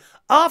talking to you.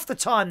 Half the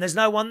time, there's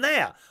no one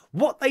there.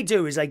 What they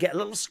do is they get a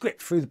little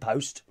script through the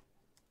post.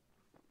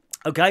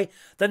 Okay?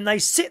 Then they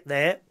sit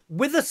there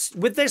with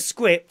their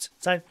script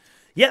saying,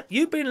 yep,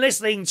 you've been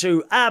listening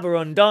to ABBA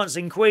on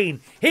Dancing Queen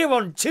here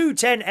on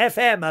 210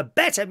 FM, a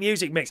better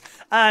music mix.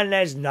 And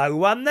there's no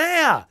one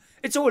there.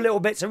 It's all little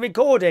bits of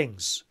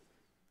recordings.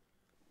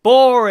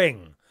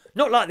 Boring.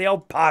 Not like the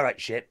old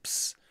pirate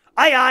ships.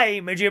 Aye, aye,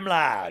 my Jim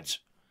lad.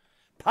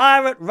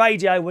 Pirate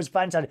radio was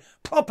fantastic.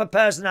 Proper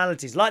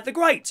personalities like the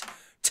great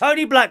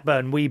Tony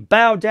Blackburn. We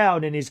bow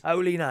down in his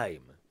holy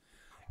name.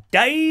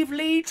 Dave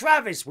Lee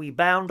Travis. We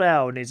bow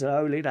down in his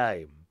holy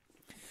name.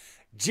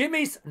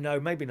 Jimmy's...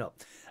 No, maybe not.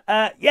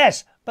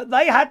 Yes, but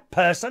they had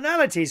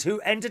personalities who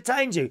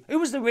entertained you. Who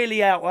was the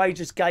really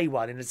outrageous gay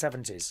one in the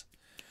 70s?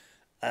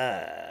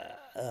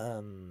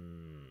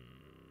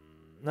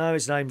 No,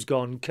 his name's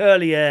gone.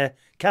 Curly hair,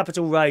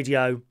 Capital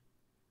Radio.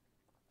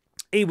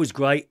 He was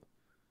great.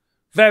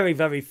 Very,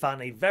 very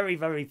funny. Very,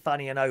 very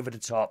funny and over the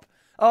top.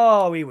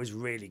 Oh, he was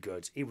really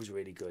good. He was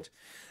really good.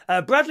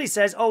 Bradley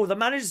says, oh, the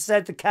manager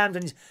said the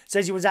Camden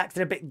says he was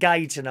acting a bit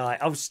gay tonight.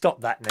 Oh,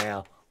 stop that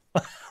now.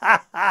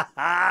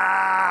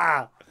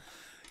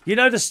 You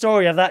know the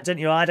story of that, don't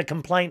you? I had a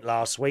complaint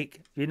last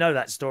week. You know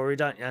that story,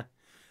 don't you?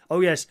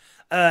 Oh, yes.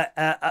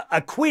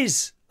 A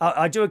quiz.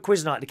 I do a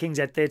quiz night at the King's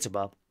Head Theatre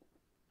Bar.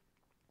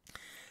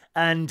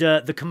 And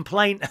the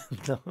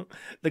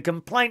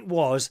complaint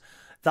was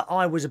that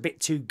I was a bit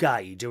too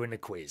gay doing the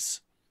quiz.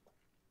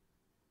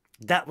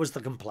 That was the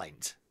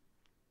complaint.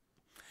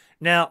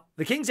 Now,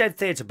 the King's Head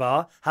Theatre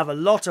Bar have a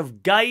lot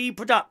of gay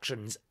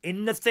productions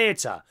in the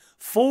theatre.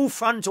 Full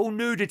frontal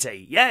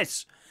nudity,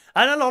 yes.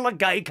 And a lot of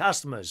gay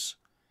customers.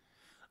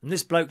 And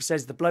this bloke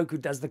says the bloke who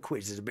does the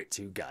quiz is a bit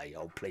too gay.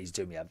 Oh, please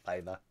do me a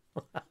favour.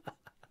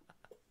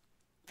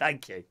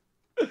 Thank you.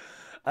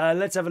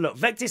 Let's have a look.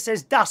 Vectis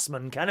says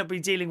Dustman cannot be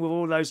dealing with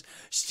all those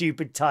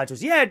stupid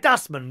titles. Yeah,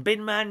 Dustman,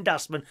 Bin Man,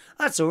 Dustman.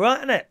 That's all right,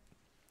 isn't it?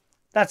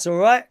 That's all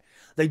right.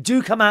 They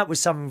do come out with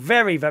some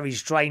very, very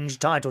strange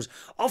titles.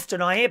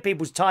 Often I hear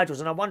people's titles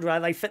and I wonder how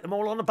they fit them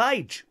all on the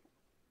page.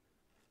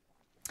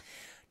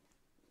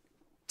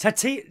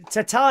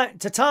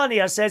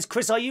 Titania says,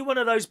 Chris, are you one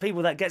of those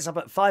people that gets up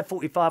at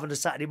 5:45 on a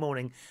Saturday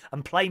morning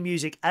and play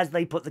music as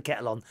they put the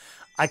kettle on?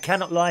 I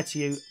cannot lie to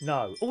you,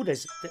 no. Oh,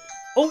 there's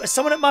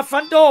someone at my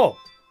front door.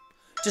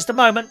 Just a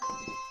moment.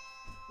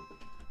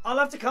 I'll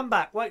have to come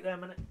back. Wait there a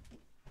minute.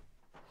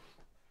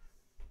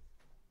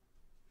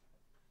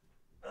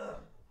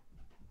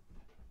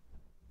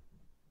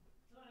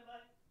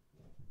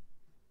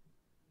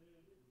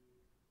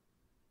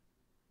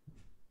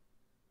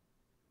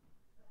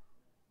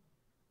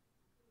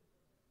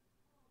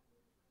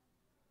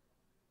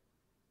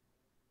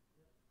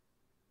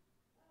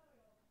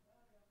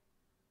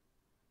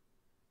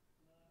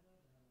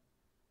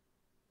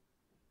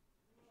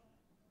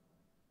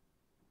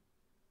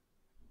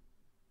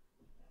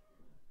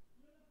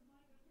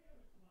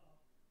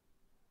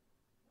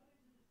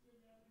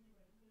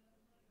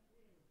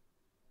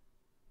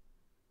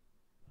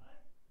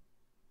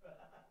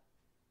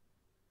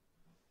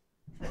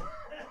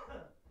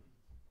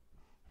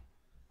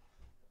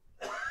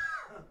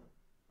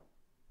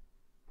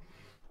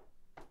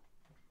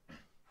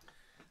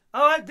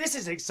 Oh, this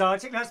is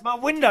exciting. That's my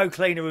window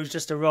cleaner who's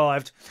just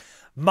arrived.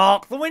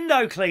 Mark the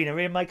window cleaner.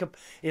 He'll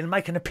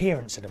make an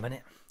appearance in a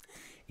minute.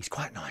 He's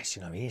quite nice,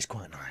 you know. He is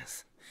quite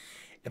nice.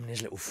 Him and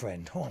his little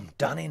friend. Oh, I'm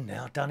done in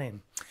now. Done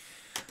in.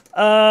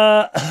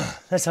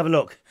 Let's have a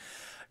look.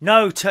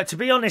 No, to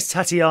be honest,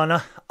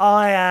 Tatiana,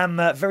 I am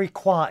very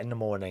quiet in the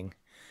morning.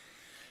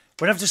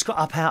 When I've just got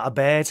up out of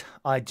bed,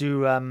 I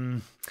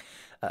do...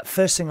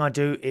 first thing I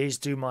do is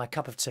do my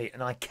cup of tea,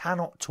 and I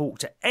cannot talk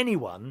to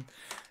anyone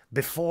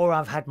before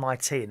I've had my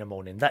tea in the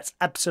morning. That's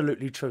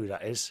absolutely true,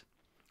 that is.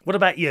 What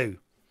about you?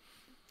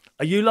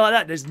 Are you like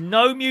that? There's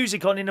no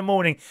music on in the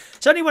morning.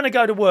 It's only when I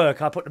go to work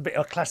I put a bit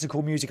of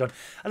classical music on.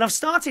 And I've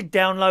started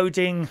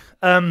downloading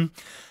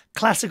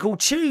classical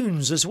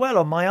tunes as well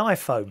on my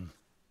iPhone.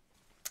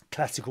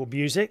 Classical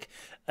music.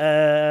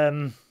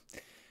 Let's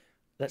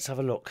have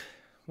a look.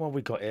 What have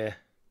we got here?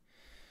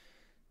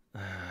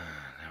 There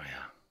we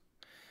are.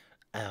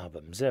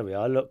 Albums. There we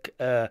are. Look.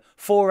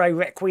 Fauré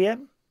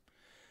Requiem.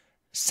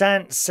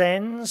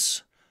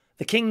 Saint-Saëns.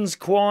 The King's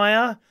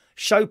Choir.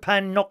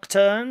 Chopin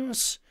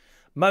Nocturnes.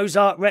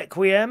 Mozart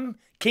Requiem,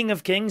 King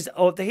of Kings.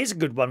 Oh, here's a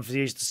good one for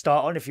you to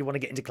start on if you want to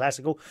get into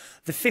classical.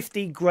 The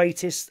 50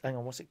 greatest... Hang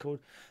on, what's it called?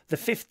 The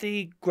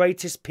 50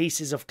 greatest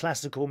pieces of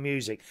classical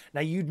music. Now,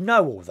 you'd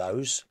know all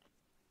those.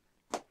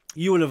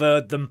 You will have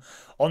heard them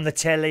on the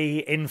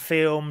telly, in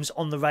films,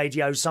 on the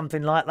radio,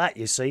 something like that,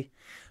 you see.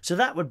 So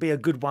that would be a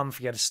good one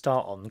for you to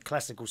start on,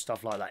 classical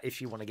stuff like that,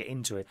 if you want to get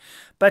into it.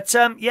 But,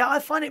 yeah, I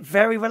find it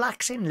very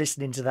relaxing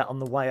listening to that on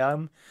the way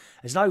home.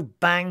 There's no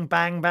bang,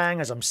 bang,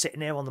 bang as I'm sitting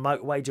there on the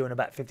motorway doing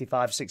about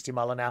 55, 60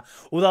 mile an hour.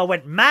 Although I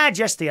went mad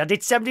yesterday. I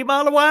did 70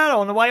 mile an hour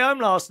on the way home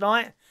last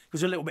night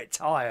because I was a little bit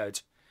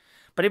tired.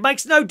 But it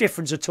makes no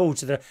difference at all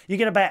to the... You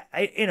get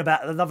in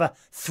about another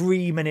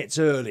 3 minutes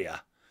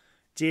earlier.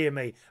 Dear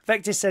me.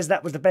 Vectis says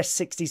that was the best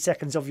 60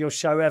 seconds of your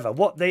show ever.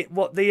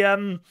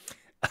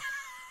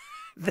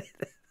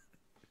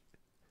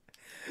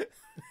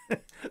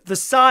 The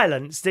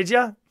silence, did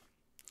you?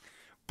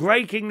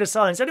 Breaking the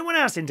silence. Anyone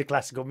else into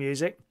classical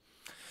music?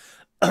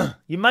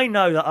 You may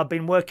know that I've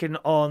been working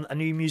on a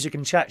new music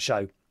and chat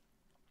show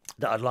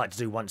that I'd like to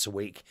do once a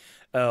week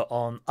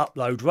on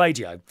Upload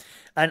Radio.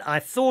 And I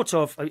thought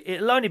of,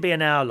 it'll only be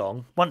an hour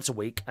long, once a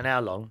week, an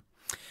hour long.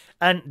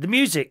 And the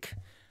music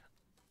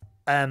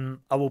I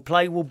will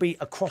play will be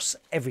across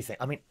everything.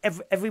 I mean,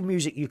 every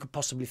music you could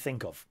possibly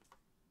think of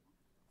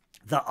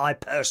that I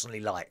personally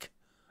like.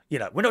 You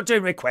know, we're not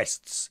doing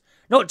requests.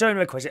 Not doing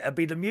requests. It'll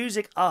be the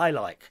music I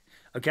like.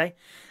 Okay?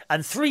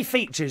 And 3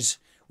 features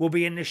will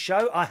be in this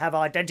show I have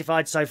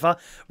identified so far.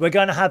 We're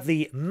going to have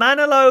the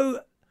Manilow,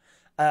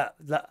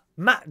 the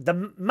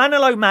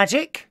Manilow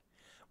Magic,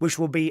 which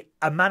will be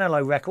a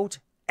Manilow record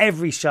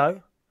every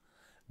show.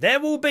 There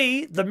will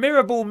be the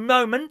Mirable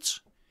Moment,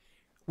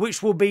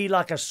 which will be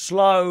like a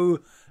slow,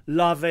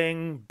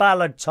 loving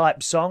ballad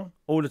type song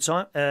all the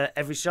time,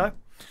 every show.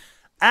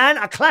 And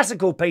a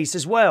classical piece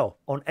as well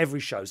on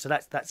every show. So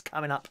that's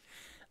coming up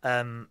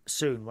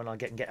soon when I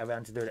get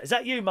around to do it. Is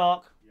that you,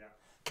 Mark? Yeah.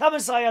 Come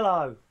and say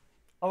hello.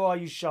 Or are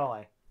you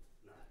shy?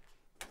 No.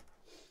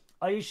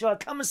 Are you shy?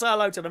 Come and say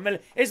hello to the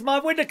million. It's my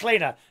window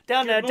cleaner.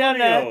 Down there.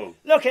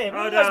 Look at him.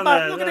 Oh,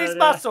 look at these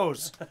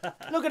muscles.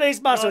 Look at these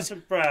muscles. Nice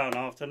and brown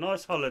after a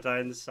nice holiday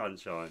in the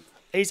sunshine.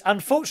 He's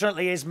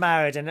unfortunately is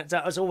married, and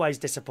that has always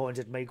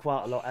disappointed me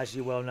quite a lot, as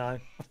you well know.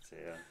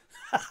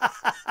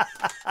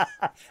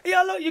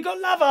 Yeah, look, you got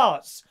love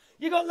hearts.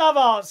 You got love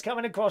hearts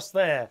coming across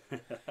there.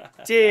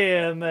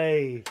 Dear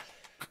me.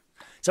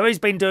 So he's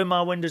been doing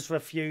my windows for a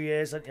few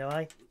years, hasn't you,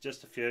 eh?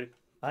 Just a few.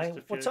 Eh?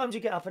 What time do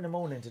you get up in the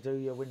morning to do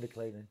your window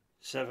cleaning?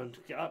 7.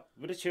 Get up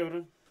with the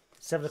children.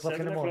 7 o'clock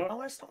in the morning. Oh,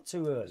 that's not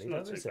too early, It's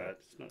not though, too is bad. it?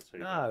 It's not too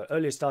No,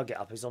 earliest I get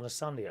up is on a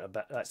Sunday.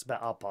 That's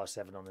about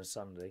 7:30 on a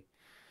Sunday.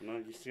 No, I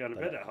used to go to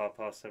bed at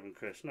 7:30,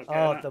 Chris. Not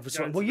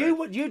Well,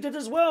 you did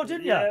as well,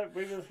 didn't you? Yeah,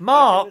 we were.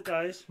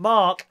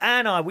 Mark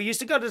and I, we used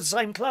to go to the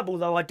same club,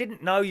 although I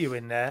didn't know you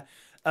in there.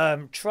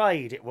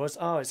 Trade, it was.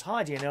 Oh, it's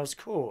Heidi in Earls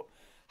Court.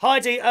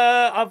 Heidi,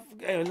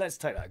 let's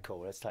take that call.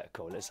 Let's say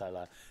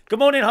hello. Good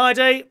morning,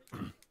 Heidi.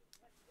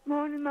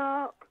 Morning,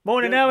 Mark.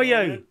 Morning, how are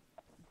you?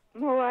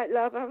 I'm all right,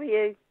 love. How are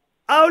you?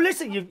 Oh,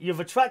 listen, you've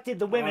attracted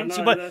the women.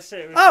 Oh, no, that's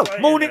it.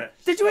 Morning.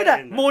 Did you hear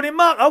that? Morning,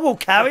 Mark. I will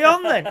carry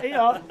on then. Here you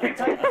are. Take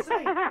the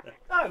seat.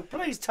 No,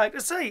 please take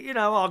the seat. You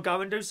know, I'll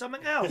go and do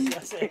something else.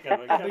 That's it.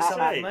 That'll be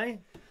something for me.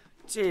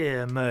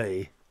 Dear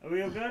me. Are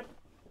we all good?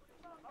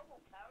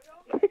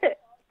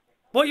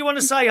 What you want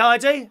to say,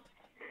 Heidi?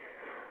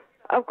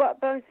 I've got a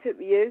bonus tip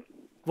with you.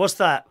 What's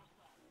that?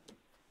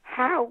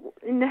 How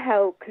in the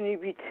hell can you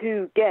be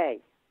too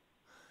gay?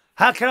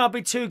 How can I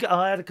be too gay?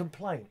 I had a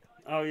complaint.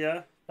 Oh,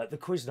 yeah? At the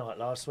quiz night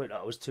last week that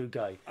I was too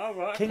gay. Oh,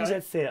 right, King's okay.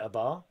 Head Theatre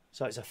Bar.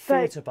 So it's a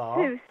theatre bar.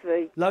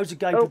 Seriously? Loads of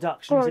gay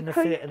productions in the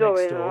theatre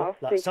next door.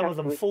 Like some of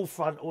them afterwards. full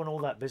frontal and all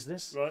that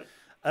business. Right.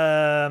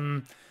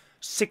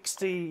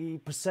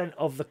 60%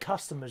 of the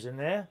customers in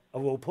there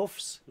are all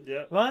puffs.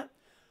 Yeah. Right?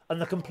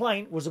 And the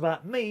complaint was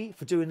about me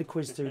for doing the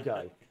quiz too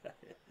gay.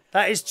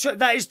 That is true.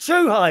 That is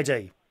true,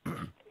 Heidi. Do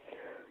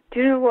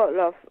you know what,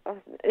 love?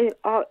 It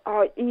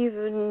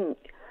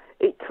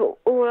took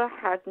all I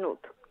had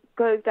not to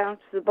go down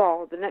to the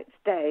bar the next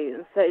day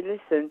and say,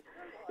 listen,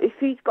 if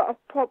he's got a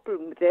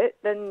problem with it,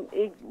 then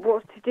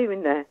what's he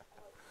doing there?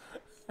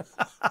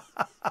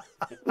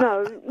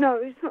 No,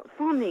 it's not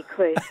funny,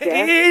 Chris.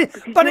 Yeah?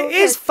 It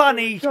is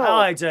funny,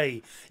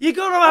 Heidi. You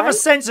got to have a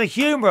sense of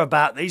humour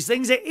about these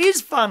things. It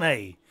is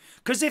funny.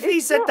 Because if he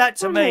It's said not that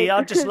to me, funny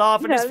I'd just because,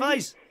 laugh in his no,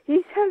 face.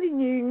 He's telling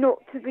you not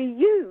to be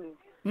you.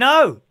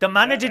 No, the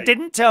manager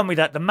didn't tell me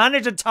that. The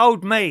manager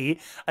told me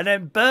and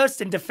then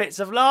burst into fits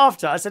of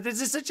laughter. I said, is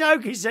this a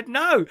joke? He said,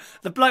 no.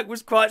 The bloke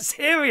was quite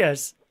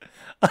serious.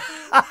 But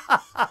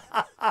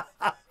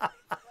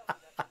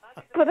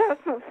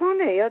that's not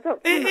funny. I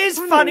don't. It is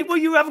funny. Well,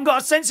 you haven't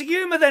got a sense of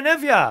humour then,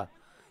 have you?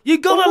 You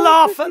got to Well,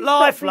 laugh why at does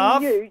life, it stop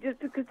love. being you just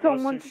because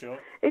someone.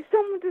 If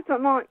someone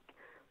doesn't like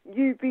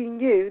you being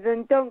you,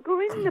 then don't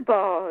go in the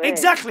bar. Then.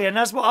 Exactly, and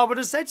that's what I would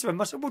have said to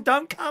him. I said, well,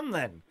 don't come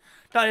then.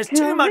 No, there's Do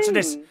you too know much what of I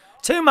this. mean?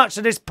 Too much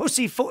of this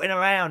pussyfooting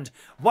around,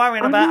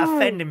 worrying I about know.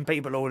 offending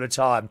people all the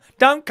time.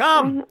 Don't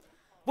come.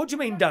 What do you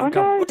mean don't I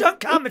come? know. Well, don't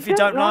come if you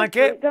don't like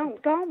it.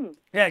 Don't come.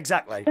 Yeah,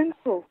 exactly.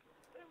 Simple.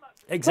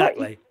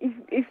 Exactly. Like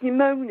if you're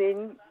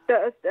moaning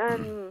that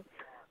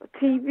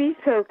TV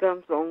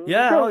program's on,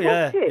 Yeah, don't oh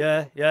yeah, watch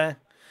it. yeah.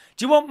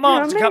 Do you want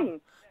Mark You to know what I come?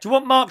 mean? Do you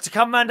want Mark to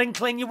come round and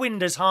clean your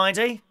windows,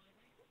 Heidi?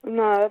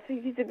 No, I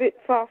think he's a bit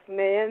far from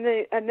me,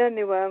 and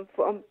anyway,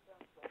 I'm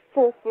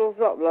 4 floors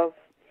up, love.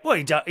 Well,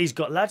 he's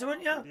got ladder,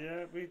 haven't you?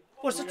 Yeah, we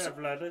What's the have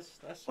ladders.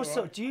 That's What's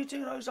all right. up? Do you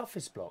do those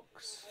office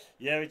blocks?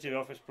 Yeah, we do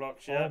office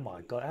blocks, yeah. Oh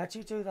my God, how do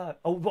you do that?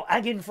 Oh, what,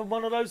 hanging from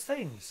one of those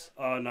things?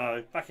 Oh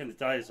no, back in the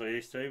days I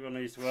used to, when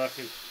I used to work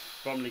in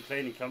Bromley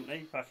Cleaning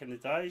Company, back in the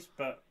days,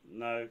 but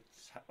no,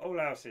 it's all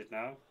houses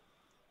now.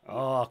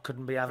 Oh, I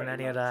couldn't be having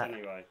any of that.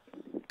 Anyway.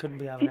 Couldn't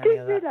be having You any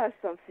do of that. realise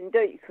something,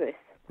 don't you, Chris?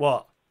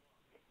 What?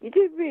 You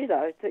do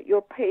realise that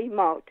your pay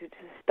mark to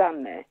just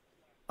stand there.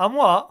 And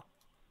what?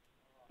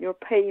 Your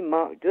pay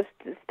mark just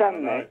to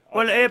stand there.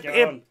 Well,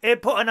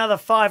 it put another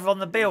 £5 on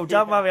the bill.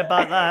 Don't worry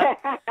about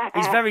that.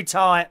 He's very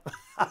tight.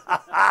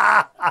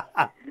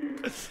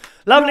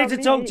 Lovely to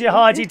talk to you,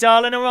 Heidi,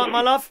 darling. All right,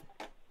 my love?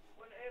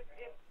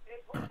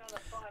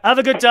 Have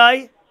a good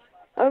day.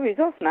 Oh, he's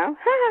off now.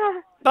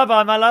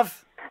 Bye-bye, my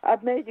love.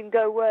 I've made him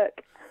go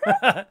work.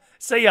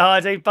 See you,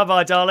 Heidi.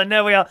 Bye-bye, darling.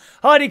 There we are.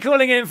 Heidi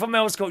calling in from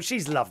Mel's Court.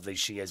 She's lovely,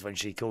 she is, when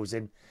she calls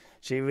in.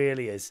 She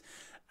really is.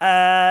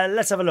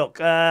 Let's have a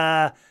look.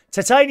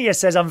 Titania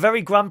says, I'm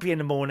very grumpy in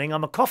the morning.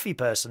 I'm a coffee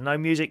person. No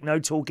music, no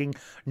talking,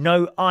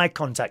 no eye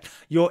contact.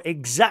 You're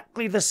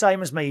exactly the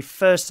same as me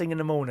first thing in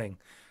the morning.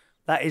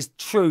 That is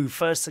true,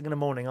 first thing in the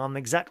morning. I'm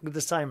exactly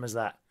the same as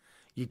that.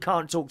 You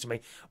can't talk to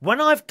me. When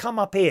I've come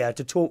up here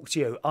to talk to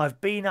you, I've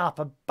been up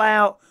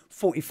about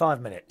 45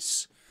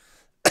 minutes.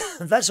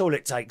 That's all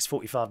it takes,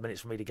 45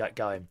 minutes for me to get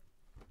going.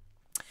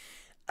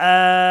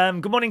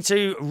 Good morning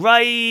to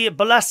Ray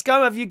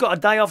Belasco. Have you got a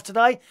day off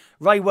today?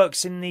 Ray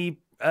works in the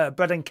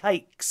bread and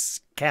cakes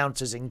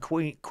counters in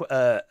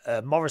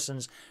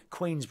Morrison's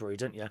Queensbury,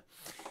 don't you?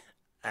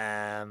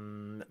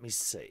 Let me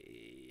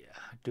see.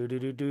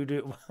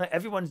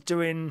 Everyone's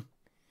doing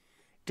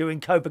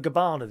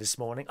Copacabana this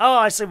morning. Oh,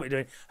 I see what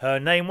you're doing. Her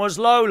name was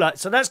Lola.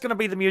 So that's going to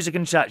be the music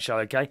and chat show,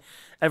 okay?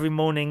 Every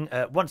morning,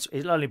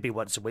 it'll only be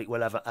once a week.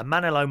 We'll have a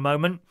Manilow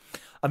moment,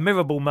 a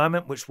Mirable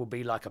moment, which will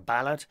be like a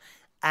ballad,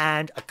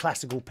 and a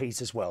classical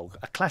piece as well.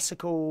 A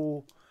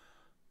classical,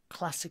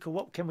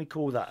 what can we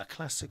call that? A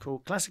classical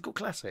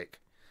classic.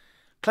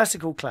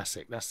 Classical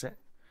classic, that's it.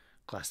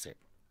 Classic.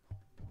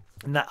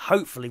 And that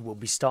hopefully will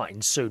be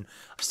starting soon.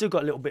 I've still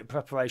got a little bit of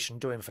preparation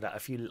doing for that, a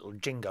few little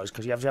jingles,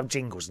 because you have to have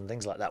jingles and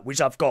things like that, which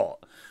I've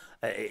got.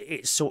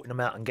 It's sorting them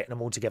out and getting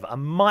them all together. I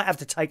might have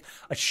to take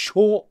a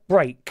short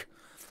break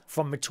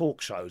from my talk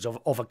shows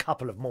of a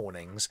couple of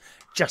mornings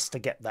just to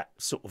get that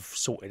sort of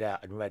sorted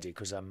out and ready,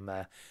 because I'm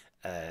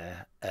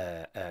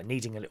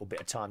needing a little bit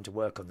of time to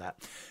work on that.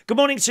 Good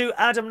morning to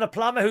Adam the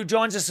plumber, who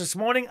joins us this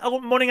morning. Oh,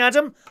 morning,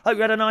 Adam. Hope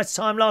you had a nice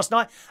time last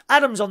night.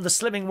 Adam's on the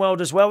Slimming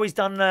World as well. He's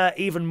done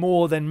even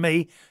more than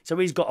me, so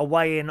he's got a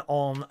weigh-in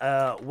on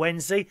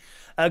Wednesday.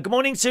 Good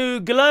morning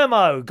to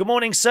Guillermo. Good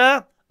morning,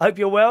 sir. Hope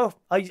you're well.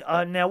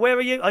 Now, where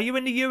are you? Are you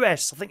in the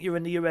US? I think you're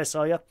in the US,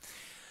 are you?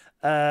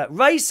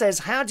 Ray says,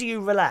 how do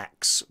you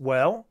relax?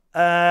 Well,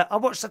 I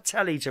watch the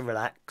telly to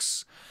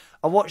relax.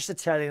 I watched the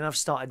telly and I've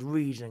started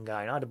reading and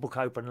going. I had a book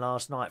open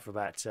last night for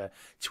about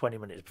 20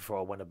 minutes before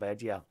I went to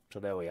bed. Yeah, so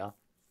there we are.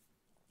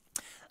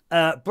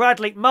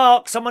 Bradley,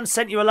 Mark, someone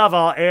sent you a love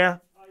art here.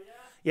 Oh, yeah?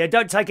 Yeah,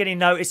 don't take any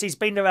notice. He's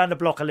been around the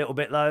block a little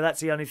bit, though. That's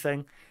the only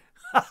thing.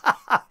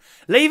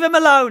 Leave him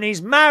alone.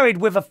 He's married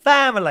with a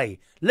family.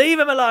 Leave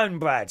him alone,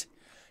 Brad.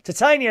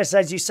 Titania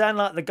says you sound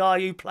like the guy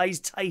who plays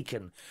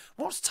Taken.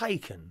 What's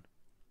Taken?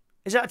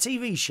 Is that a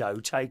TV show,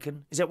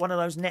 Taken? Is it one of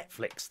those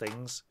Netflix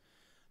things?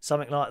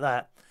 Something like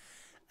that.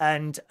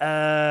 And,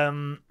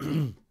 oh,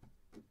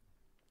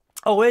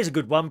 here's a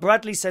good one.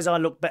 Bradley says I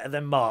look better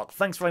than Mark.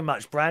 Thanks very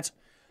much, Brad.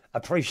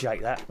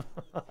 Appreciate that.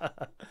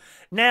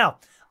 Now,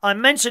 I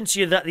mentioned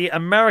to you that the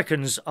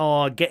Americans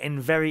are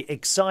getting very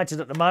excited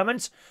at the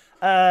moment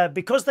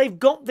because they've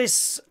got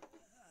this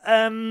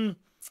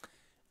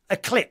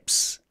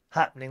eclipse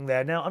happening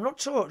there. Now, I'm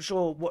not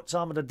sure what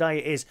time of the day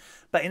it is,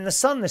 but in the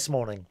sun this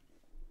morning,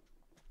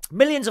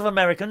 millions of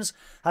Americans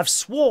have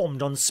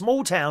swarmed on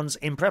small towns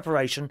in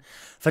preparation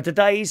for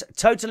today's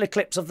total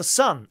eclipse of the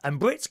sun, and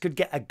Brits could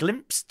get a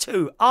glimpse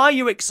too. Are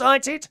you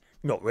excited?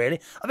 Not really.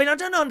 I mean, I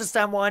don't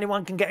understand why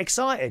anyone can get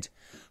excited.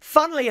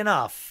 Funnily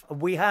enough,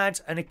 we had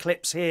an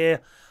eclipse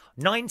here,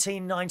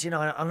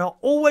 1999, and I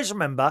always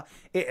remember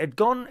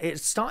it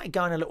started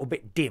going a little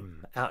bit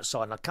dim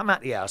outside, and I come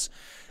out the house,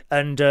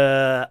 and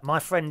my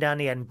friend down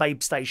the end,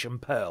 Babe Station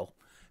Pearl,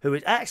 who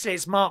is actually,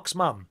 it's Mark's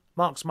mum,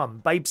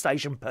 Babe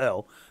Station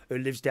Pearl, who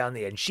lives down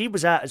the end. She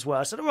was out as well.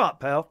 I said, all right,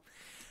 Pearl.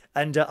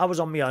 And I was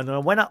on my own, and I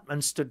went up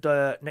and stood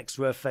next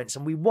to her fence,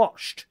 and we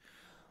watched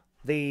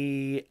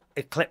the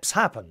eclipse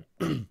happen.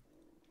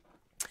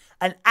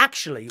 And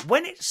actually,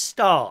 when it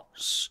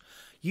starts,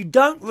 you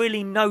don't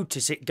really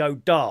notice it go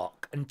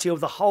dark until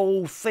the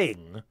whole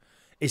thing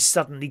is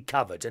suddenly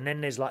covered. And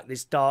then there's like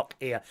this dark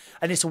ear.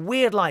 And it's a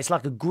weird light. It's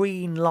like a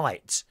green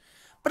light.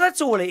 But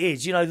that's all it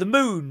is. You know, the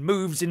moon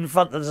moves in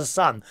front of the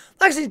sun.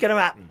 Nothing's going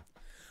to happen.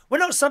 We're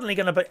not suddenly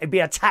going to be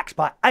attacked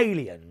by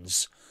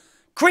aliens.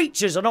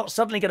 Creatures are not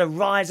suddenly going to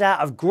rise out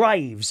of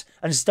graves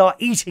and start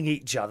eating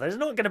each other. There's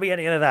not going to be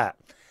any of that.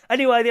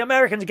 Anyway, the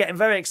Americans are getting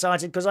very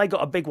excited because they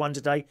got a big one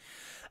today.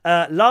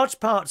 Large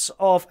parts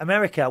of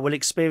America will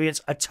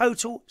experience a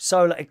total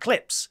solar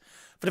eclipse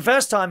for the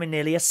first time in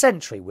nearly a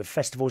century, with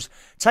festivals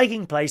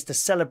taking place to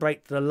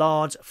celebrate the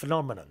large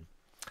phenomenon.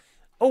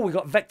 Oh, we've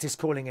got Vectis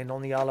calling in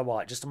on the Isle of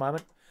Wight. Just a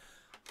moment.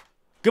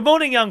 Good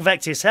morning, young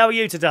Vectis. How are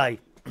you today?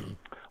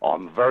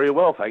 I'm very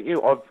well, thank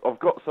you. I've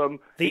got some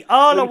the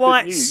Isle of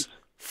Wight's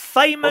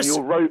famous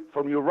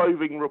from your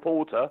roving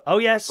reporter. Oh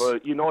yes, for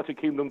United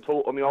Kingdom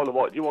talk on the Isle of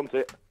Wight. Do you want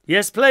it?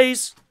 Yes,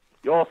 please.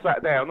 You're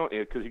sat down, aren't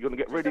you? Because you're going to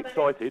get really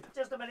excited.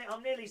 Just a minute.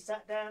 I'm nearly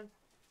sat down.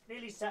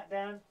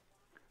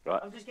 Right.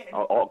 I'm just getting.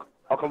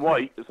 I can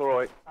wait. It's all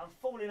right. I'm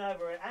falling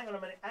over it. Hang on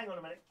a minute.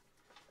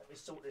 Let me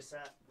sort this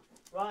out.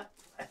 Right.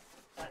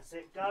 That's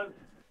it. Go.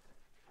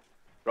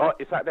 Right.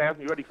 You sat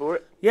down. You ready for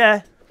it?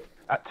 Yeah.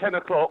 At 10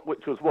 o'clock,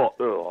 which was what?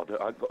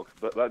 I got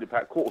about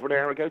a quarter of an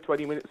hour ago,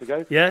 20 minutes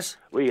ago. Yes.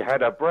 We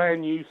had a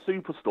brand new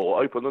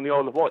superstore open on the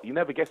Isle of Wight. You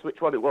never guess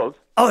which one it was.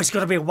 Oh, it's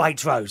got to be a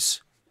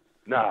Waitrose.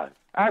 No.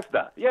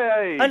 Asda.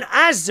 Yay. An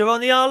Asda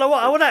on the Isle of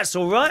Wight. Oh, well, that's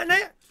all right, isn't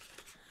it?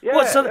 Yeah,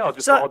 I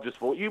just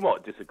thought you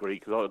might disagree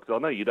because I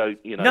know you don't.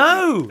 You know.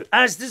 No,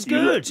 Asda's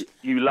good.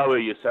 You lower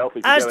yourself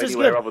if you go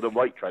anywhere other than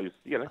Waitrose.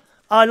 You know.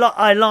 I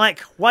like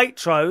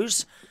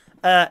Waitrose.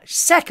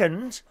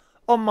 Second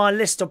on my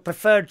list of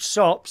preferred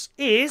shops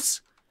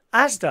is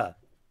Asda.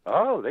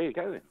 Oh, there you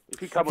go.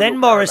 If you come then on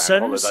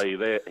Morrison's holiday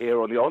there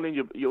here on the island,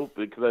 you'll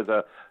because there's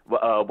a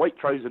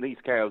Waitrose in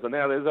East Cowes, and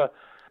now there's a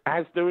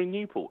Asda in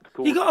Newport.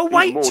 You got a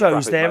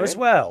Waitrose there as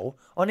well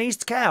on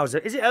East Cowes.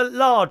 Is it a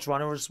large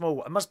one or a small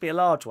one? It must be a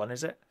large one,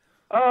 is it?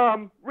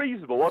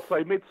 Reasonable. I'd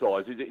say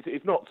mid-size.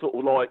 It's not sort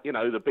of like, you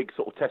know, the big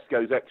sort of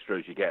Tesco's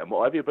extras you get and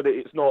what have you, but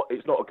it's not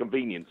a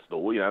convenience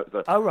store. You know, it's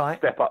a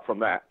step up from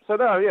that. So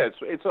no, yeah,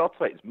 it's I'd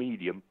say it's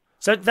medium.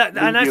 So that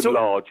medium, and that's all,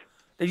 large.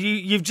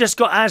 You've just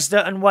got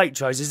Asda and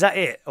Waitrose. Is that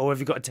it, or have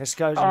you got a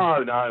Tesco's?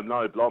 Oh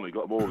no, blimey, we've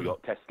got more. We've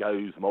got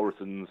Tesco's,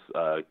 Morrison's,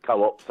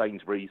 Co-op,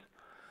 Sainsbury's.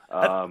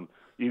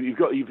 You've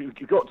got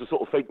to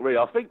sort of think. Really,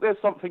 I think there's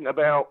something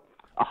about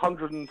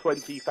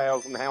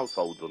 120,000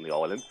 households on the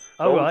island.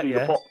 Oh right,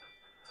 yeah.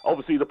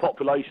 Obviously, the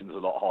population's a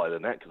lot higher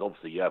than that because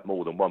obviously you have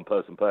more than one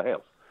person per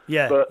house.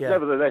 Yeah. But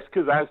nevertheless,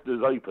 because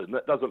Asda's open,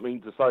 that doesn't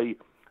mean to say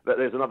that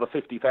there's another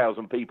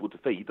 50,000 people to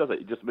feed, does it?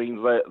 It just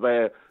means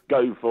they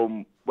go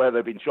from where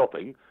they've been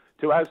shopping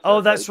to Asda. Oh,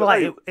 that's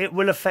right. It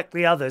will affect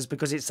the others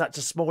because it's such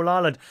a small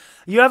island.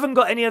 You haven't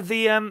got any of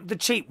the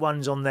cheap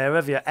ones on there,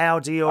 have you?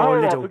 Aldi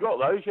or Lidl? Oh, I forgot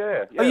those.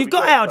 Yeah. Oh, you've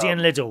got Aldi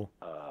and Lidl.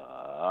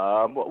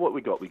 What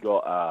we got? We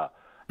got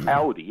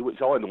Aldi,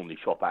 which I normally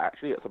shop at.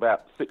 Actually, it's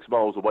about 6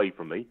 miles away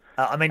from me.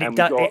 I mean, and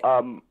we've got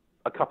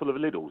a couple of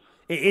Lidls.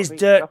 It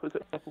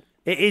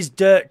is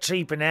dirt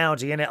cheap in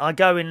Aldi, isn't it? I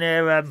go in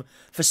there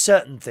for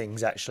certain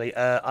things. Actually,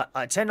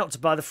 I tend not to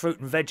buy the fruit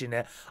and veg in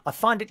there. I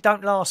find it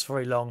don't last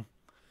very long.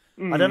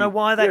 I don't know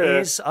why that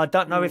is. I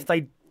don't know if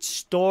they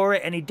store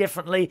it any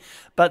differently,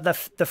 but the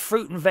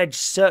fruit and veg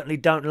certainly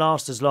don't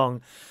last as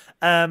long.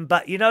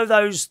 But you know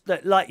those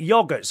like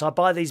yogurts? I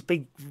buy these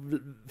big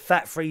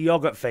fat-free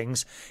yogurt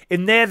things.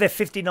 In there, they're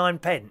 59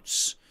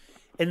 pence.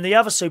 In the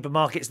other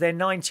supermarkets, they're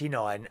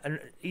 99. And,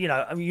 you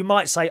know, you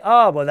might say,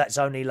 oh, well, that's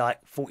only like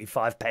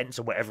 45 pence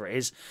or whatever it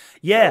is.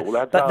 Yeah,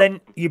 but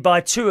then you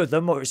buy 2 of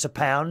them or it's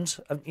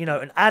 £1, you know,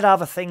 and add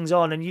other things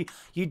on. And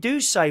you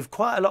do save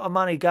quite a lot of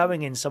money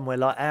going in somewhere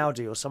like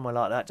Aldi or somewhere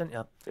like that, don't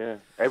you? Yeah,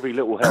 every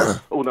little helps.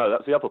 Oh, no,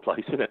 that's the other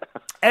place, isn't it?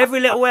 Every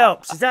little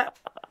helps. Is that...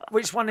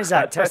 Which one is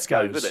that?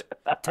 Tesco's, isn't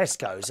it?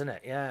 Tesco's, isn't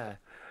it? Yeah.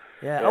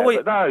 Yeah.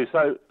 But no,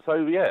 so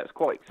yeah, it's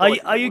quite exciting.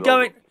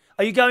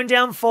 Are you going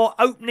down for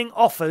opening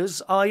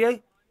offers, are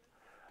you?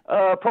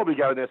 Probably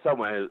going there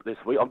somewhere this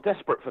week. I'm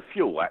desperate for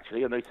fuel,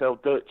 actually, and they sell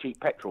dirt cheap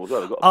petrol as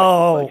well. They've got a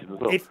petrol station as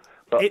well.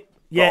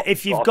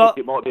 If you've I got...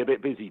 think it might be a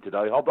bit busy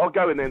today. I'll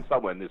go in there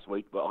somewhere this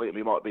week, but I think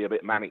it might be a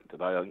bit manic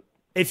today, I think.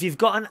 If you've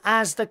got an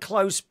Asda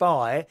close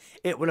by,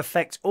 it will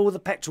affect all the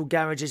petrol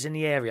garages in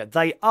the area.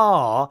 They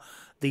are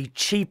the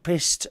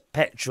cheapest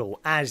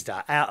petrol,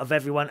 Asda, out of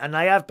everyone, and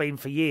they have been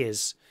for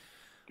years.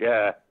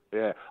 Yeah.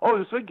 Yeah, I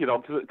was thinking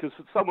of because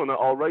someone at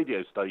our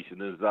radio station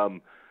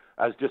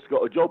has just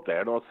got a job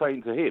there, and I was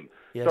saying to him.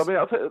 Yes. So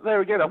I mean,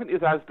 there again, I think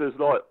this Asda's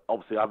like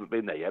obviously I haven't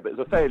been there yet, but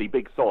it's a fairly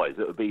big size.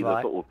 It would be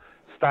the sort of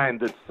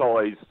standard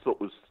size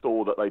sort of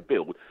store that they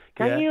build.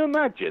 Can you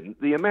imagine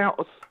the amount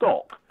of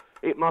stock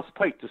it must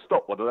take to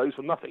stock one of those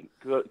from nothing?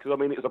 Because I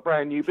mean, it's a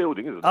brand new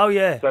building, isn't it? Oh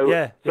yeah. So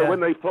yeah. when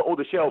they put all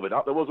the shelving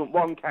up, there wasn't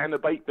one can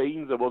of baked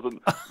beans, there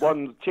wasn't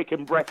one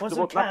chicken breast, there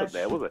wasn't nothing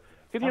there, was it?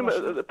 Can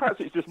you? Perhaps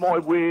it's just my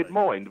weird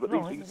mind, but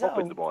these things pop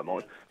into my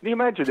mind. Can you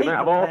imagine the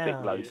amount of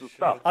arctic loads of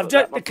stuff?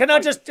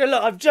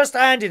 I've just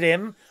handed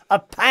him a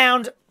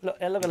pound. Look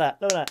at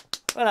that! Look at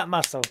that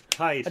muscle.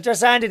 Paid. I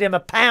just handed him a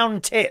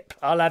 £1 tip.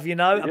 I'll have you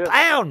know, a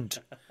pound.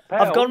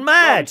 Pound? I've gone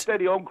mad. Right,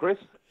 steady on, Chris.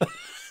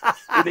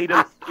 you need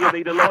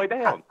to lie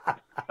down.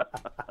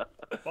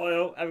 Bye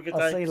all. Have a good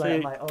day. I'll see you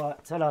later, mate. All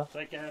right, tell her.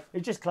 Take care.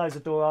 You just close the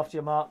door after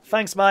you, Mark.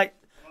 Thanks, mate.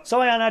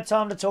 Sorry I hadn't had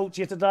time to talk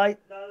to you today.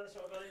 No, that's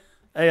all right,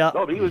 buddy. No,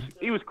 but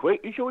he was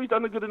quick. You sure he's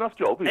done a good enough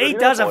job? He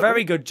does a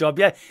very good job,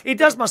 yeah. He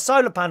does my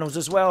solar panels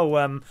as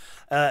well.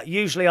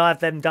 Usually I have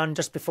them done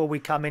just before we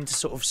come into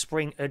sort of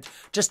spring,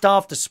 just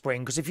after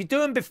spring. Because if you do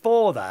them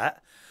before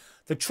that,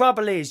 the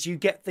trouble is you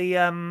get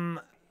the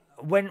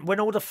when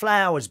all the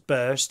flowers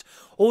burst,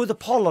 all the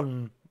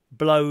pollen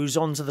blows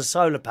onto the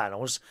solar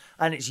panels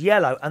and it's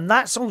yellow, and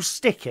that's all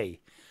sticky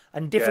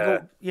and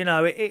difficult. You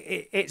know,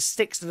 it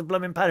sticks to the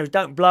blooming panels.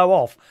 Don't blow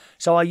off.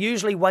 So I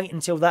usually wait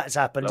until that's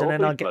happened, and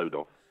then I get blowed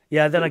off.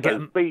 Yeah, then I get those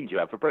them. beans you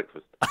have for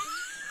breakfast.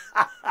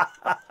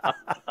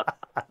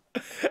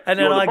 And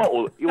then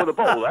you want to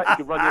bottle that?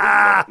 You can run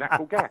your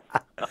natural gas.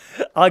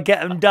 I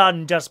get them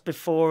done just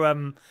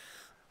before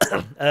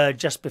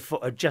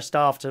just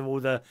after all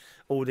the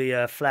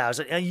flowers.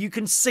 And you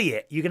can see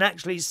it. You can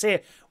actually see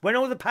it when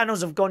all the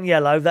panels have gone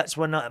yellow. That's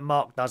when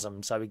Mark does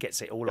them, so he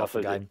gets it all off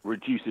again. It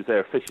reduces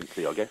their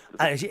efficiency, I guess.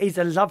 And he's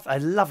a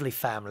lovely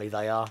family.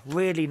 They are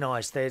really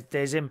nice.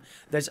 There's him.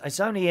 It's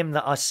only him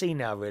that I see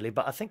now, really.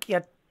 But I think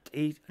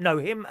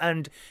him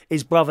and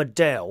his brother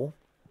Dell.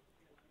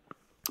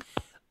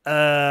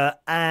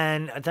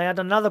 And they had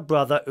another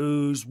brother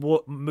who's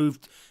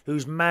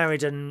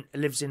married and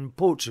lives in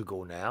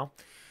Portugal now.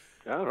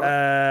 Oh,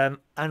 right.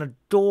 And a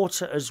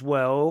daughter as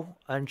well,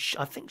 and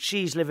I think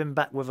she's living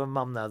back with her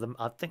mum now.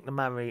 I think the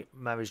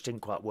marriage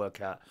didn't quite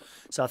work out,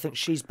 so I think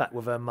she's back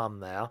with her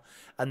mum now.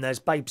 And there's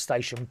Babe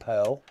Station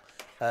Pearl.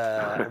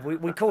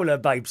 We call her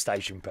Babe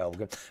Station Pearl.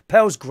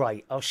 Pearl's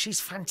great. Oh, she's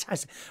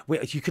fantastic.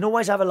 You can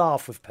always have a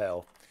laugh with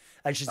Pearl.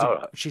 And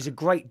she's a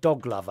great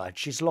dog lover.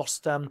 She's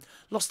lost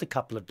a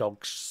couple of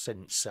dogs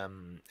since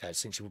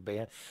she would be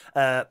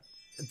here.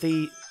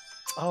 There's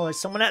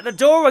someone at the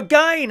door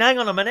again. Hang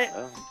on a minute.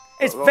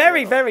 It's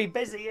very, very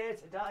busy here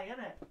today,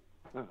 isn't it?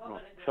 Oh,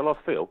 right. Shall I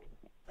fill?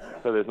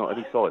 So there's not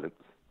any silence.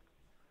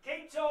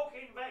 Keep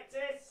talking,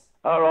 Vectis.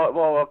 All right.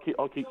 Well,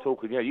 I'll keep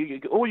talking. Yeah,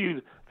 all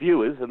you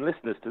viewers and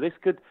listeners to this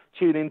could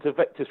tune into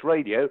Vectis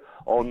Radio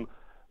on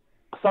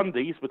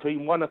Sundays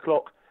between 1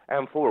 o'clock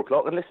and 4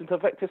 o'clock and listen to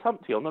Vectis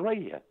Humpty on the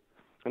radio.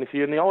 And if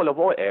you're in the Isle of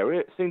Wight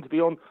area, it seems to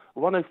be on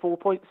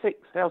 104.6.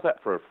 How's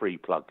that for a free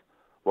plug?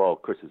 Well,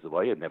 Chris is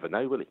away, you'd never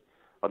know, will he?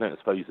 I don't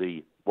suppose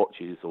he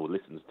watches or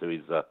listens to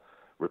his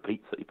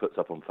repeats that he puts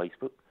up on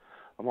Facebook.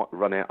 I might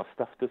run out of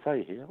stuff to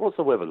say here. What's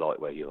the weather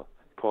like where you are?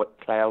 Quite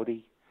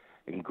cloudy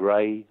and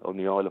grey on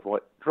the Isle of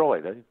Wight.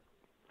 Dry, though.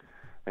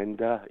 And,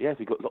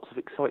 we've got lots of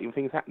exciting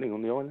things happening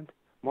on the island.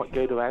 Might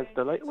go to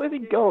Asda later. Where's he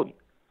gone?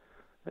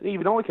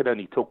 Even I can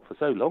only talk for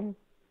so long.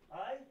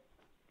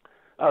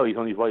 Oh, he's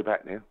on his way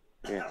back now.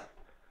 Yeah.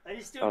 Are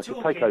you still I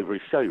should take over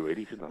his show,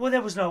 really, shouldn't I? Well,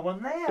 there was no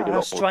one there.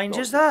 How strange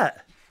is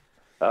that?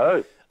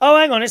 Oh. Oh,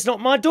 hang on. It's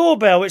not my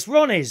doorbell. It's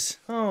Ronnie's.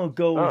 Oh,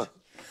 God.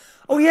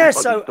 Oh yeah.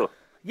 So,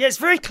 yeah, it's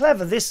very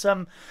clever. This ring.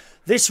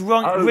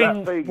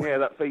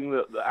 That thing,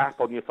 the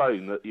app on your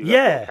phone that you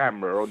have the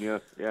camera on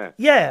your. Yeah.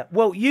 Yeah.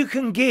 Well, you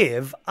can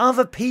give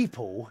other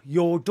people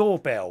your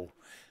doorbell.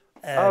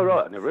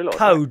 Right. I never realised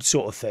code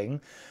sort of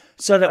thing,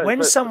 so that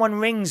when someone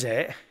rings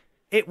it,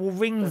 it will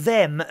ring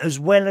them as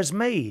well as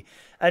me.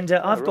 And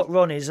I've got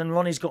Ronnie's, and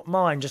Ronnie's got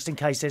mine, just in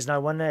case there's no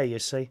one there, you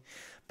see.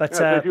 But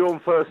so if you're on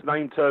first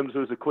name terms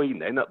with the Queen,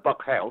 then at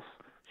Buck House,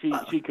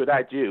 she could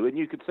add you, and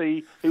you could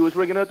see who was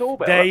ringing her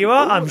doorbell. There you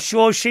are. I'm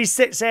sure she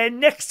sits there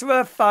next to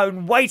her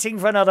phone, waiting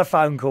for another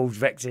phone call,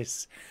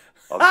 Vectis.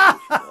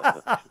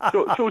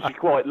 Sure, she's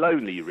quite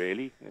lonely,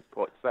 really. It's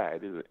quite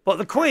sad, isn't it? But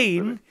the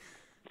Queen?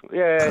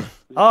 Yeah.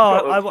 She's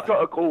got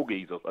her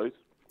corgis, I suppose.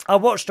 I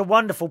watched a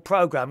wonderful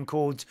programme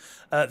called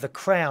The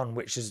Crown,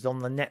 which is on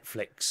the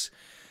Netflix.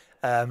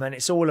 And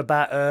it's all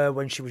about her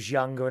when she was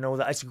younger and all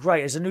that. It's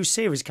great. There's a new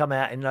series coming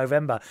out in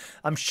November.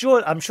 I'm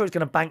sure it's going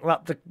to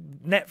bankrupt the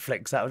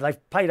Netflix.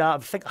 They've paid out,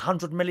 I think,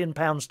 £100 million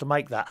to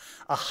make that.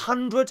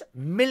 £100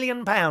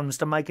 million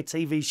to make a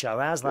TV show.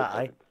 How's that,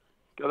 eh?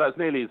 Well, that's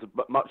nearly as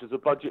much as the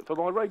budget for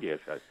my radio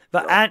show.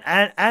 But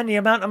and the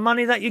amount of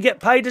money that you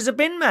get paid as a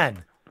bin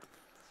man.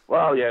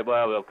 Well, yeah,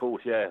 of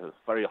course, yeah. It's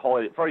very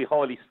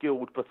highly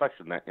skilled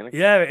profession, that, you know?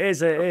 Yeah, it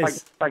is, it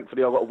is.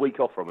 Thankfully, I got a week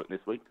off from it this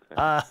week.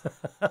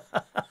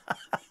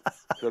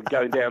 So. So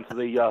going down to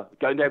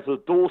the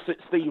Dorset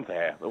Steam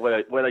Fair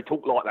where they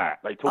talk like that.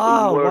 They talk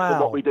Oh, even worse than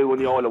wow. what we do on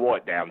the Isle of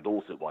Wight down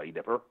Dorset way,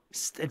 never.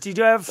 Did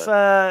you have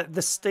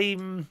the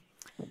steam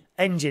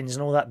engines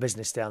and all that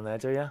business down there,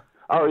 do you?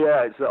 Oh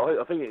yeah,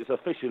 I think it's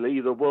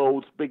officially the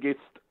world's biggest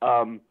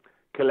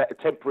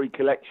temporary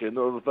collection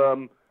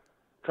of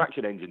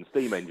traction engines,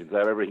 steam engines.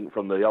 They're everything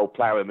from the old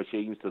ploughing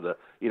machines to the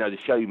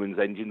showman's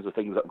engines, the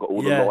things that have got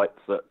all the lights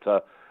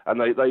that. And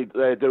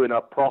they're doing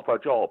a proper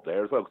job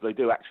there as well, because they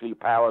do actually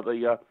power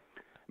the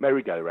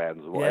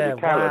merry-go-rounds. Yeah,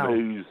 Callum, wow.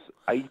 who's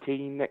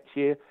 18 next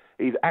year,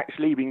 he's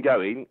actually been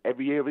going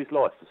every year of his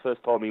life. The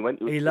first time he went,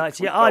 he was He 6 likes,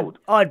 weeks yeah, old.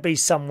 I'd be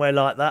somewhere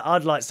like that.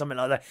 I'd like something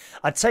like that.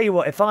 I tell you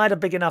what, if I had a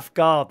big enough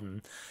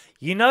garden,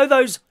 you know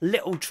those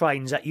little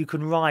trains that you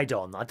can ride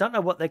on? I don't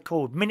know what they're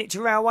called.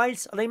 Miniature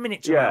railways? Are they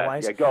miniature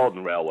railways? Yeah,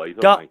 garden railways,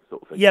 aren't they,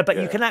 sort of thing. Yeah, but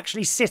you can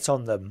actually sit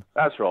on them.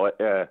 That's right,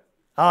 yeah.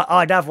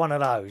 I'd have one of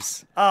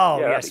those. Oh,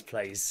 Yeah, yes,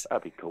 please.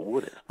 That'd be cool,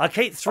 wouldn't it? I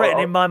keep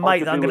threatening my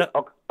mate that I'm going to...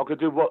 I could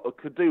do what I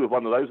could do with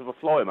one of those with a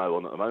fly mow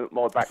on at the moment.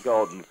 My back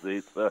garden's to do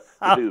with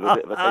a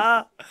bit of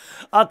a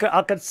thing.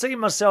 I could see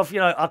myself,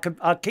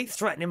 I keep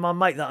threatening my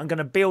mate that I'm going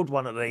to build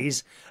one of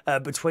these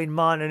between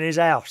mine and his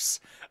house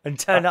and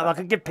turn up. I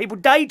could give people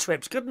day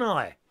trips, couldn't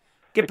I?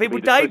 Give people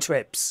day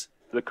trips.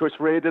 The Chris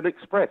Reardon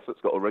Express,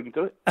 that's got a ring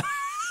to it.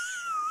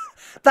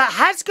 That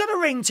has got a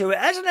ring to it,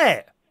 hasn't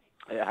it?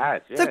 It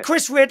has, yeah. The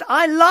Chris Reardon,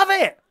 I love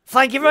it.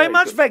 Thank you very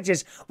much,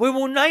 Vectis. We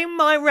will name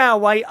my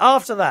railway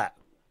after that.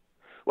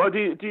 Well,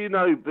 do you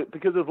know,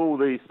 because of all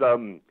these,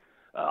 we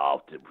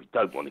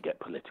don't want to get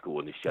political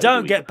on this show.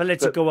 Don't get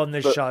political on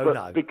this show, but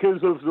no.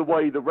 Because of the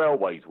way the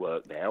railways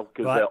work now,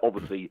 because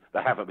Right.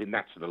 they haven't been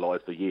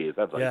nationalised for years,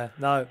 have they? Yeah,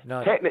 no.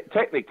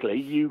 Technically,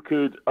 you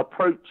could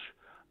approach,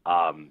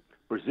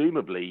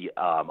 presumably,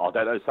 I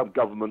don't know, some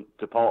government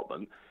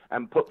department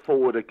and put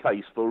forward a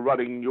case for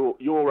running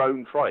your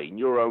own train,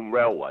 your own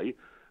railway,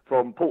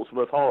 from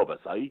Portsmouth Harbour,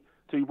 say,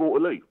 to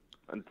Waterloo.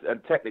 And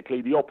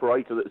technically, the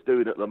operator that's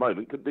doing it at the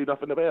moment can do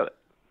nothing about it.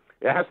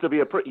 It has to be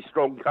a pretty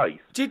strong case.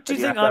 Do you and think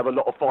have to have a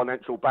lot of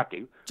financial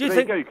backing. Do you So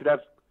think- there you go.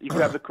 You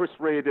could have the Chris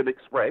Reardon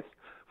Express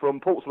from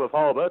Portsmouth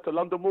Harbour to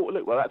London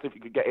Waterloo. Well, that's if you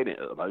could get in it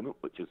at the moment,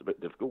 which is a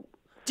bit difficult.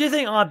 Do you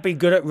think I'd be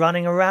good at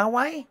running a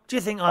railway? Do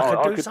you think I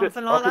could do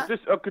something like that?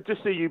 I could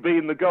just see you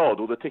being the guard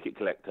or the ticket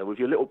collector with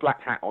your little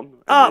black hat on.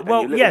 Oh, and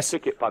your little yes.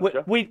 Ticket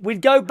puncher.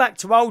 We'd go back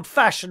to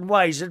old-fashioned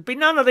ways. There'd be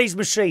none of these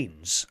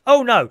machines.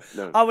 Oh, no.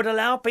 I would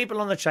allow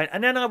people on the train,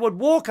 and then I would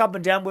walk up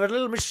and down with a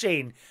little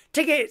machine.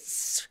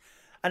 Tickets!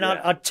 And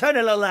I'd turn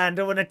a little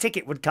handle and a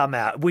ticket would come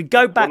out. We'd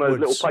go backwards.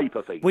 One of those little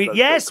paper things.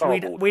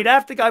 We'd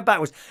have to go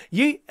backwards.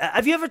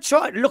 Have you ever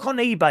tried? Look on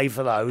eBay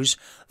for those.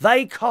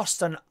 They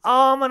cost an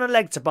arm and a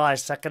leg to buy a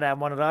second-hand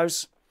one of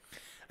those.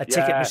 A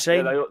ticket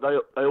machine. Yeah,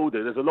 they all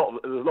do. There's a lot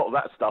of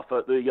that stuff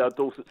at the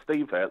Dorset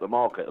Steam Fair at the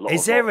market.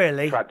 Is there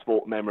really?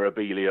 Transport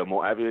memorabilia and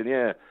what have you, and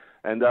yeah.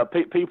 And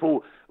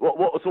people,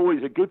 what's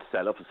always a good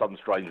seller for some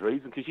strange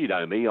reason, because you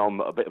know me, I'm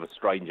a bit of a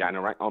strange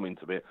anorak. I'm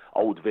into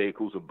old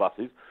vehicles and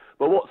buses.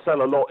 But what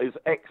sell a lot is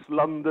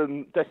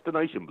ex-London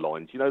destination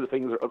blinds. You know, the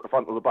things that are at the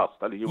front of the bus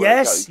telling you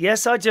where it goes.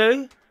 Yes, I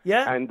do.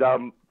 Yeah. And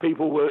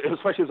people,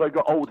 especially as they've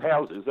got old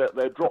houses,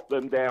 they drop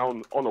them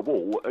down on a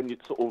wall and you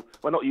well,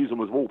 not use them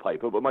as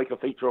wallpaper, but make a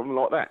feature of them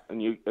like that,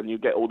 and you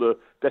get all the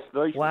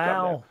destinations.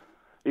 Wow.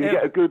 If you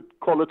get a good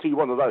quality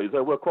one of those,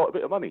 they're worth quite a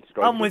bit of money.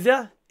 I'm with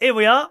you. Here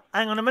we are.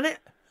 Hang on a minute.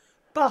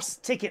 Bus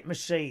ticket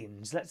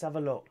machines. Let's have a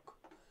look.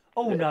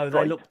 Oh no,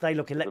 they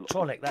look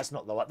electronic. That's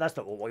not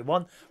what we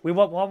want. We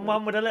want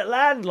one with a little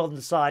handle on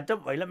the side,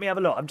 don't we? Let me have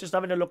a look. I'm just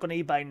having a look on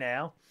eBay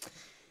now.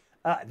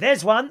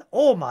 There's one.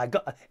 Oh my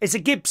God, it's a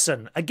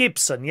Gibson. A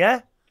Gibson,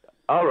 yeah.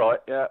 All right,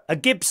 yeah. A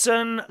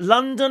Gibson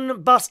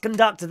London bus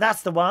conductor.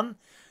 That's the one.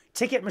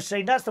 Ticket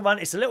machine. That's the one.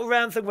 It's a little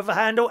round thing with a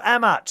handle. How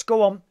much?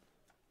 Go on.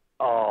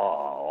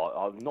 Oh,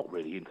 I'm not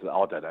really into that.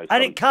 I don't know.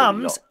 And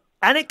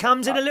it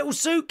comes in a little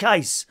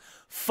suitcase.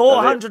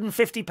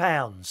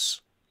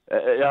 £450.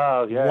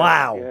 Yeah.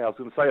 Wow. Yeah, I was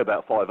going to say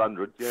about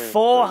 500. Yeah.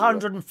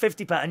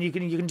 £450, and you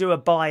can do a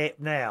buy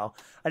it now,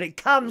 and it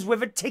comes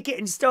with a ticket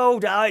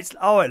installed.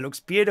 It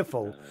looks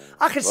beautiful.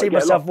 I can see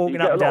myself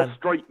walking up and You get a lot down. of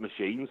street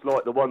machines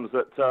like the ones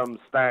that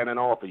Stan and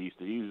Arthur used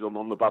to use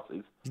on the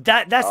buses.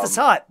 That's the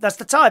type. That's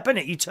the type, isn't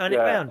it? You turn it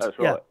round. That's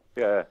right.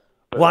 Yeah.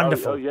 But,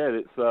 Wonderful.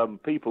 It's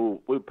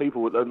people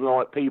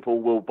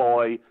will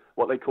buy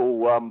what they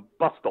call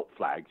bus stop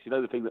flags. You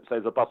know, the thing that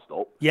says a bus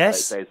stop. Yes.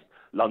 It says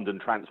London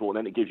Transport,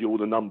 and then it gives you all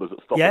the numbers that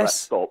stop at Yes.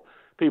 that stop.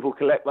 People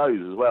collect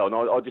those as well, and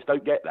I just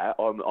don't get that.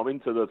 I'm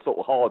into the sort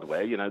of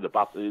hardware, you know, the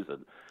buses,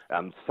 and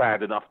I'm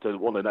sad enough to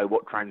want to know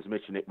what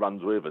transmission it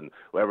runs with and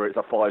whether it's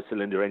a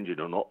 5-cylinder engine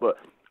or not. But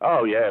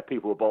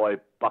people buy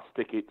bus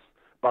tickets,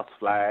 bus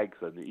flags,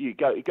 and you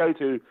go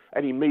to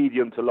any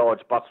medium to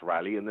large bus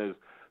rally, and there's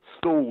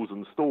stalls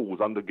and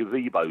stalls under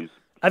gazebos.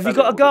 Have you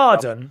got a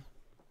garden?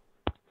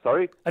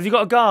 Sorry? Have you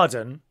got a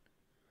garden?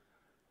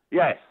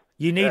 Yes.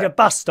 You need a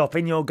bus stop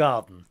in your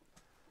garden.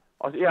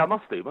 I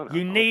must do, won't I?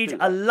 You need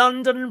a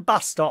London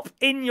bus stop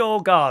in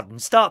your garden.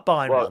 Start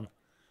buying one.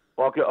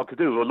 Well, I could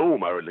do with a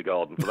lawnmower in the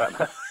garden for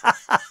that.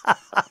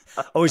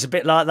 Oh, it's a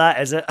bit like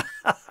that, is it?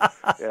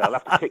 Yeah, I'll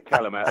have to kick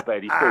Callum out of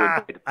bed. He's still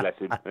in bed, bless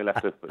him. He'll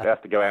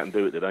have to go out and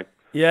do it today.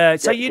 Yeah.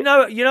 So you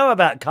know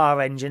about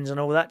car engines and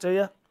all that, do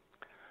you?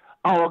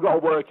 Oh, I've got a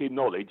working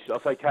knowledge. I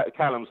say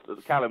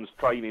Callum's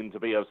training to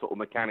be a sort of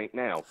mechanic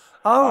now.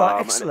 Oh,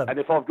 right, excellent. And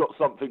if I've got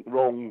something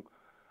wrong,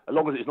 as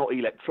long as it's not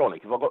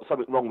electronic, if I've got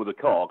something wrong with the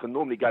car, I can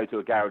normally go to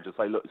a garage and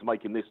say, look, it's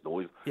making this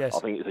noise. Yes. I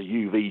think it's a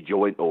UV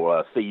joint or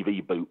a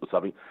CV boot or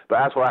something.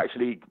 But as for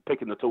actually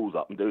picking the tools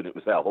up and doing it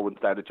myself, I wouldn't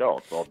stand a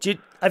chance.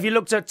 Have you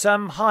looked at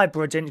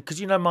hybrid?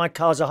 Because you know my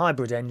car's a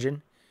hybrid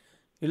engine.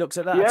 You looked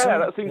at that? Yeah,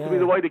 that seems to be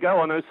the way to go.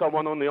 I know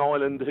someone on the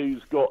island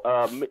who's got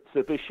a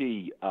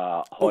Mitsubishi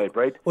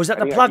hybrid. Was that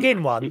the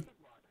plug-in one?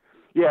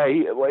 Yeah,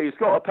 he's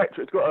got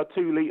it's got a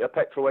 2-litre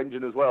petrol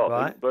engine as well.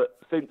 Right. I think, but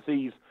since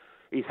he's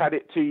had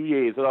it 2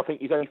 years, and I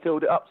think he's only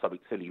filled it up something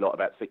silly like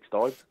about 6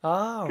 times.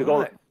 Oh,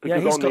 right.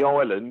 Because on the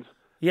island,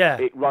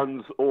 it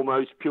runs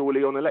almost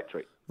purely on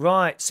electric.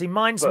 Right. See,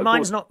 mine's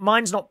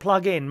not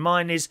plug-in.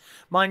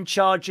 Mine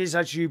charges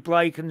as you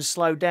brake and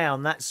slow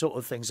down, that sort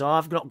of thing. So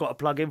I've not got a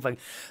plug-in thing.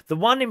 The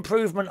one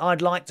improvement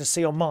I'd like to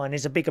see on mine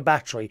is a bigger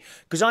battery,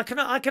 because I can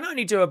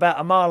only do about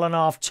 1.5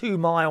 miles, 2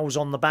 miles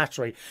on the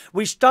battery,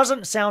 which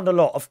doesn't sound a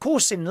lot. Of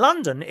course, in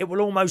London, it will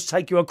almost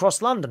take you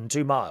across London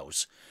 2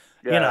 miles.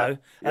 Yeah, you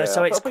know,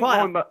 so it's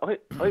quite. I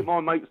think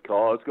my mate's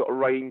car has got a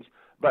range.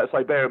 But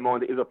say, bear in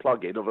mind, it is a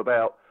plug-in of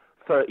about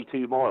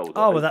 32 miles.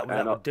 Oh, well, that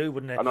would do,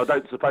 wouldn't it? And I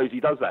don't suppose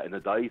he does that in a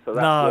day, so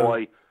that's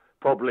why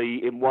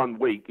probably in 1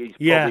 week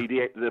probably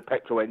the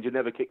petrol engine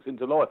never kicks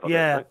into life.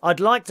 I'd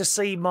like to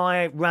see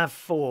my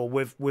RAV4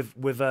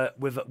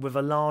 with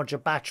a larger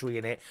battery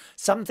in it,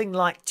 something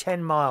like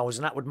 10 miles,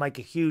 and that would make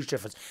a huge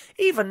difference.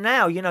 Even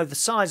now, you know, the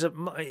size of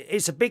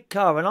it's a big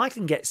car, and I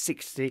can get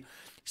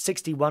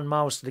 61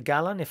 miles to the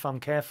gallon if I'm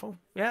careful.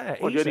 Yeah,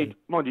 well, easy.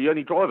 Mind you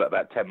only drive at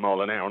about 10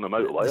 mile an hour on the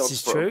motorway. This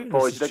is true. You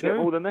don't get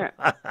more than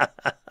that.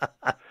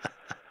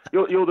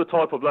 You're the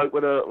type of bloke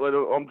when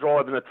I'm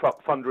driving a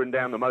truck thundering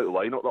down the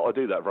motorway. Not that I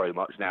do that very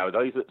much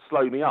nowadays. That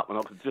slow me up, and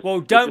I can just. Well,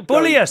 don't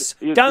bully us.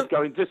 You're just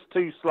going just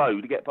too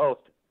slow to get past.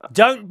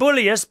 Don't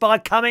bully us by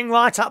coming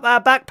right up our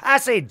back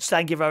passage.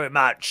 Thank you very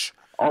much.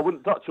 I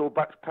wouldn't touch your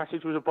back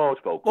passage with a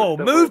barge pole. Oh,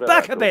 move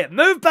back a bit.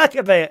 Move back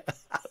a bit.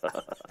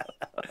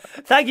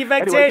 Thank you,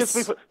 Vectis.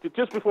 Anyway,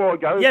 just before I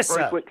go, very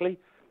sir. quickly,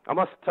 I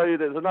must tell you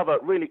there's another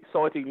really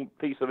exciting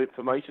piece of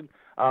information.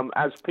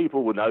 As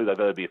people will know, they've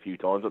heard me a few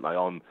times, haven't they?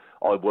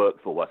 I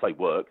work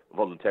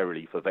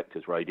voluntarily for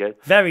Vectis Radio.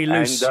 Very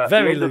loose, and,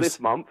 very at the end loose. of this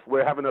month,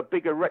 we're having a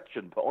big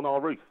erection put on our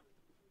roof.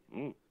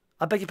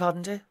 I beg your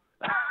pardon, dear?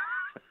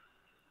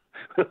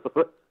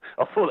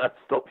 I thought that'd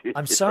stop you.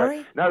 I'm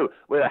sorry? No,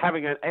 we're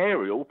having an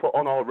aerial put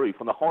on our roof,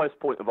 on the highest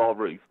point of our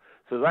roof,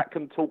 so that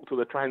can talk to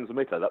the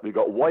transmitter that we've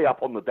got way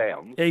up on the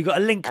downs. Yeah, you've got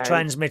a link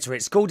transmitter.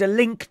 It's called a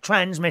link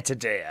transmitter,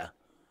 dear.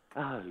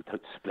 Oh,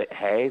 don't split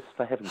hairs,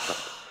 for heaven's sake.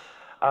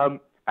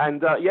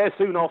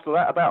 Soon after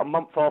that, about a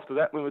month after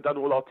that, when we've done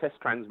all our test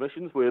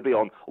transmissions, we'll be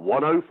on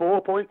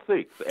 104.6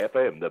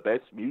 FM, the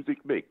best music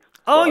mix.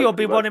 Oh, you'll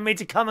be wanting me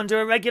to come and do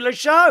a regular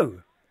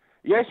show.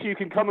 Yes, you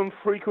can come and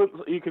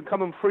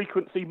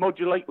frequency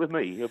modulate with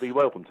me. You'll be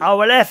welcome to. I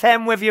will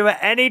FM with you at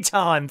any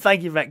time.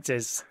 Thank you,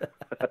 Vectis.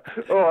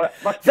 All right,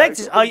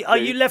 Vectis, are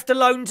you left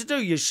alone to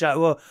do your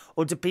show,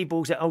 or do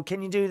people say, "Oh,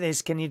 can you do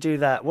this? Can you do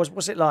that?"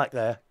 What's it like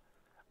there?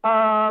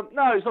 No,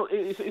 it's not.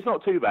 It's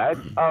not too bad.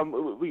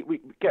 We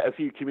get a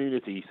few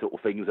community sort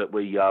of things that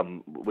we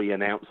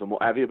announce and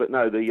what have you. But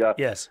no,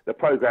 the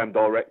program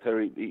director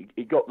he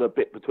got the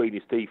bit between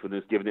his teeth and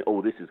has given it.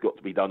 Oh, this has got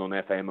to be done on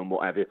FM and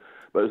what have you.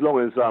 But as long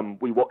as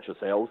we watch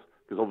ourselves,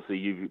 because obviously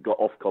you've got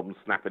Ofcom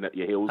snapping at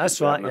your heels.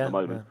 That's right. At the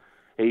moment,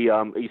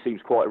 he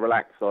seems quite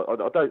relaxed. I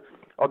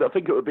don't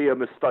think it would be a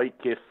mistake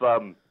if.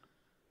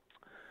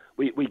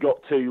 We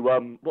got too,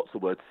 what's the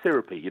word,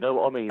 syrupy, you know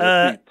what I mean?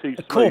 Too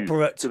smooth,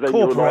 corporate.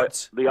 Like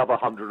the other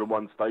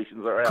 101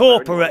 stations that are out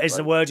corporate there anyway, is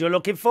the word you're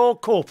looking for,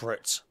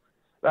 corporate.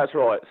 That's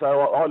right.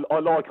 So I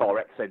like our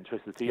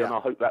eccentricity, and I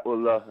hope that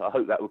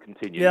will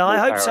continue. Yeah, I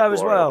hope so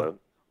as well.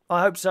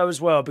 I hope so as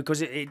well,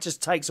 because it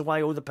just takes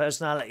away all the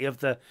personality of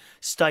the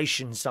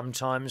station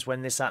sometimes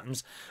when this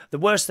happens. The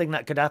worst thing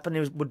that could happen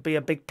would be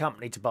a big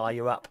company to buy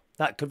you up.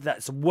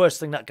 That's the worst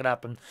thing that could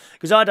happen,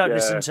 because I don't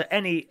listen to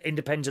any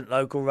independent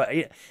local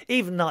radio,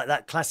 even like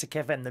that classic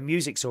FM. The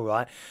music's all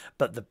right,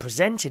 but the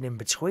presenting in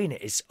between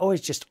it is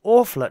always just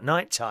awful at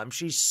night time.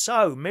 She's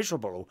so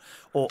miserable,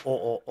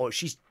 or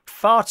she's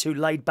far too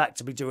laid back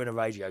to be doing a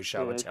radio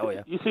show. I tell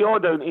you. You see, I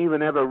don't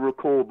even ever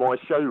record my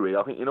show. Really,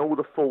 I think in all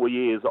the 4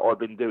 years that I've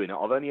been doing it,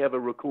 I've only ever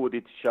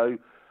recorded the show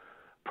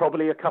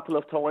probably a couple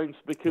of times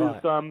because.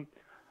 Right.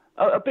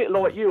 A bit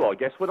like you, I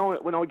guess. When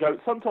I go,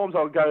 sometimes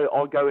I'll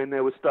go in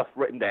there with stuff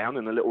written down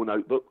in a little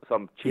notebook,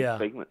 some cheap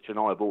thing that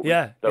Shania bought.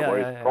 Don't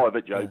worry,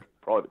 private joke.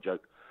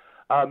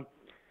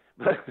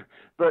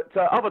 But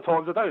other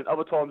times I don't.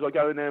 Other times I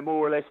go in there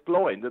more or less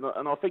blind,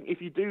 and I think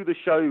if you do the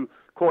show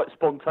quite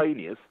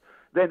spontaneous,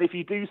 then if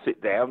you do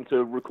sit down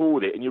to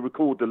record it and you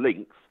record the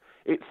links,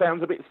 it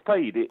sounds a bit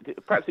staid.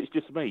 Perhaps it's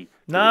just me.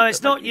 No,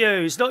 it's not you.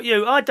 It's not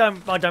you. I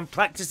don't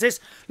practice this.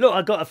 Look,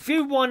 I've got a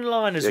few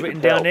one-liners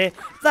written down here.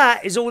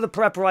 That is all the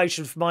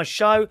preparation for my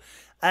show.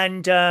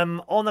 And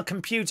on the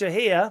computer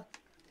here,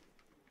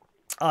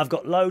 I've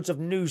got loads of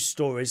news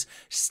stories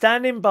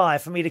standing by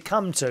for me to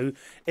come to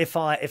if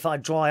I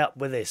dry up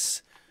with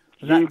this.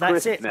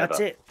 That's it. Never. That's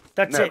it.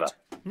 That's Never. it.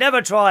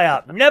 Never dry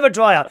up. Never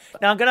dry up.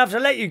 Now I'm going to have to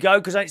let you go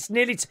because it's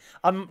nearly.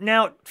 I'm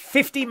now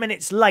 50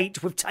 minutes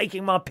late with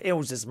taking my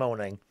pills this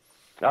morning.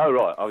 Oh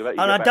right, I'll let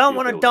you. And I don't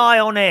want to die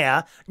on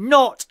air.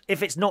 Not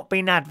if it's not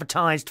been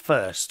advertised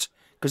first,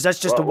 because that's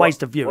just a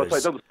waste of viewers. Well,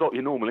 it doesn't stop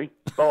you normally.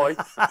 Bye.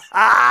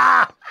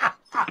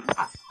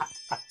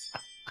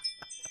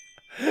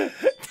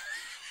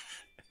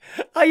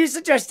 Are you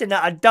suggesting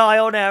that I die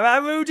on air?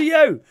 How rude are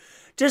you?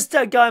 Just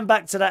going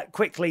back to that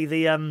quickly,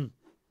 the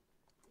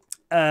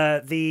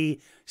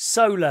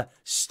solar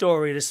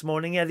story this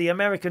morning. Yeah, the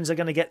Americans are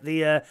going to get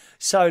the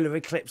solar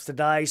eclipse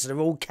today, so they're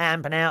all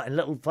camping out in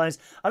little places.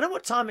 I don't know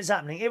what time it's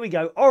happening. Here we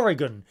go.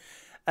 Oregon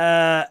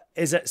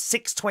is at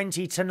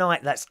 6:20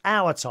 tonight. That's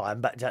our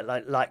time, but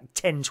like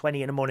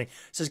 10:20 in the morning.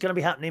 So it's going to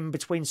be happening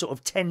between sort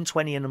of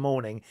 10:20 in the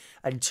morning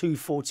and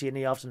 2:40 in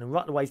the afternoon,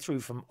 right the way through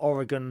from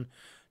Oregon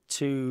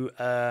to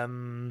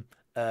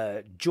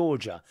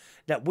Georgia.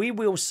 Now, we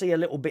will see a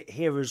little bit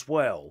here as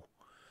well.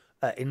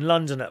 In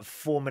London at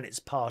 4 minutes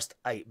past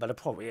 8, but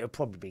it'll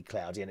probably be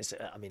cloudy, and it's.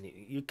 I mean,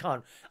 you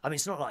can't. I mean,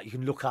 it's not like you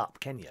can look up,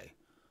 can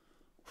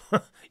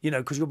you? You know,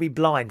 because you'll be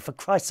blind. For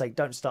Christ's sake,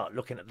 don't start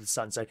looking at the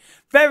sun. So,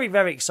 very,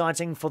 very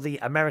exciting for the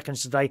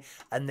Americans today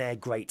and their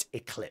great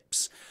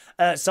eclipse.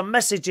 Some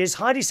messages.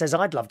 Heidi says,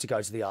 "I'd love to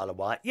go to the Isle of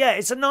Wight." Yeah,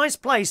 it's a nice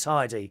place,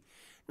 Heidi.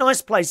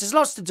 Nice place. There's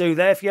lots to do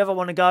there if you ever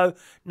want to go.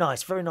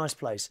 Nice, very nice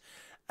place.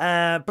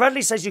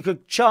 Bradley says you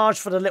could charge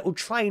for the little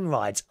train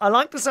rides. I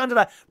like the sound of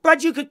that.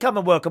 Brad, you could come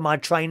and work on my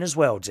train as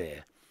well,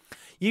 dear.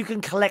 You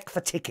can collect the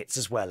tickets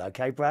as well,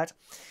 okay, Brad?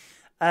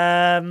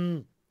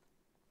 Mark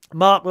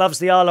loves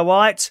the Isle of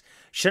Wight.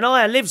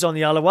 Shania lives on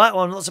the Isle of Wight.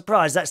 Well, I'm not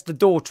surprised. That's the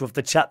daughter of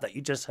the chap that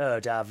you just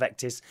heard,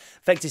 Vectis.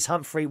 Vectis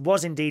Humphrey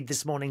was indeed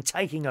this morning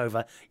taking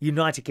over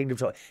United Kingdom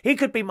Talk. He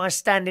could be my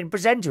stand-in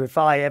presenter if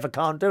I ever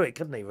can't do it,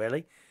 couldn't he,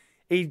 really?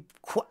 He's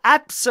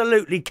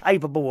absolutely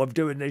capable of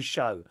doing this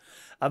show.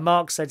 And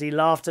Mark said he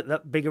laughed at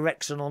that big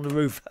erection on the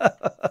roof.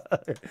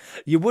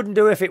 You wouldn't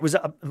do if it was...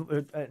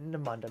 never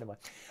mind.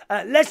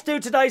 Let's do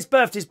today's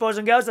birthdays, boys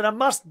and girls. And I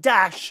must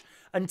dash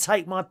and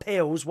take my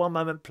pills. One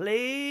moment,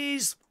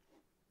 please.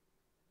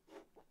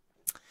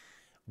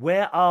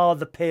 Where are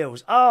the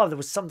pills? Oh, there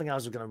was something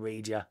else I was going to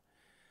read you.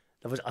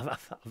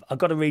 I've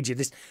got to read you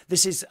this.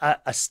 This is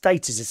a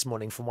status this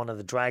morning from one of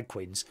the drag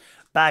queens.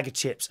 Bag of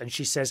chips. And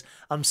she says,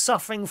 I'm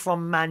suffering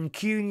from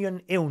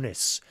Mancunian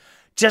illness.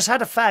 Just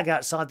had a fag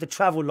outside the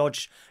travel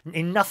lodge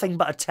in nothing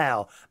but a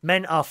towel.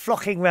 Men are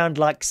flocking round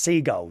like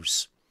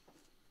seagulls.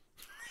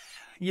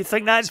 You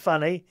think that's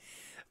funny?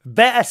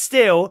 Better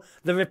still,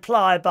 the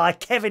reply by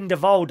Kevin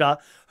DeVolder,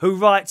 who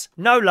writes,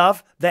 no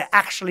love, they're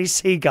actually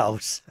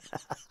seagulls.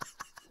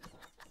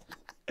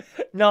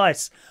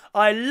 Nice.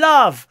 I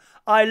love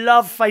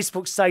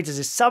Facebook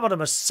statuses. Some of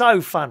them are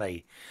so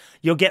funny.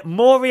 You'll get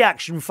more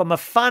reaction from a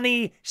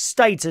funny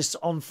status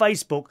on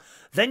Facebook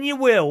than you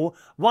will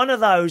one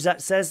of those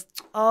that says,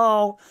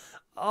 oh,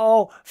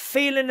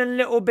 feeling a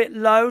little bit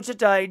low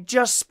today,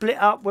 just split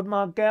up with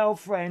my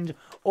girlfriend,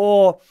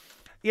 or,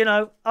 you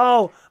know,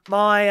 oh,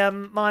 my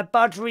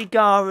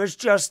budgerigara's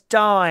just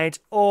died,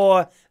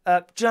 or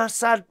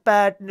just had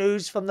bad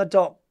news from the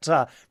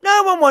doctor.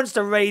 No one wants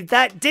to read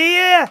that,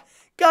 dear.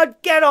 God,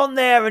 get on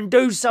there and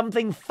do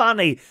something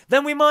funny.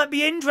 Then we might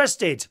be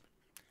interested.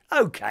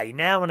 Okay,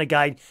 now and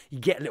again, you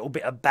get a little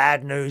bit of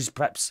bad news.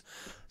 Perhaps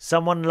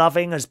someone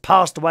loving has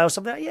passed away or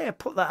something. Yeah,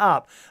 put that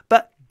up.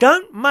 But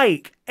don't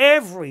make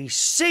every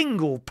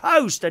single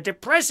post a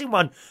depressing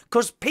one,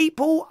 because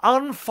people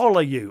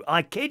unfollow you.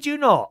 I kid you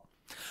not.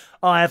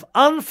 I have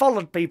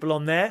unfollowed people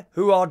on there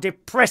who are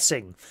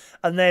depressing,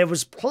 and there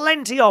was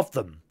plenty of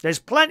them. There's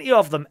plenty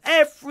of them.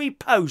 Every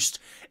post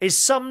is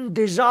some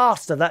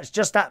disaster that's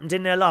just happened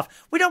in their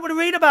life. We don't want to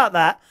read about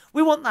that.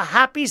 We want the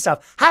happy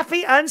stuff.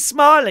 Happy and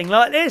smiling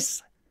like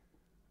this.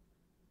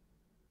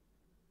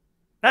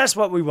 That's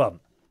what we want.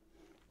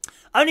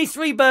 Only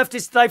 3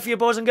 birthdays today for you,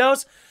 boys and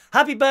girls.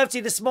 Happy birthday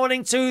this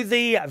morning to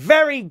the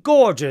very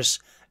gorgeous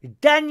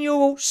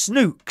Daniel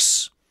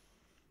Snooks.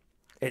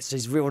 It's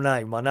his real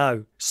name, I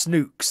know.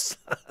 Snooks.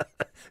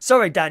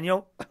 Sorry,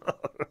 Daniel.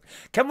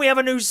 Can we have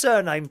a new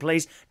surname,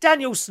 please?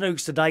 Daniel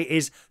Snooks today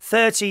is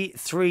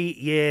 33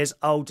 years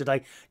old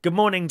today. Good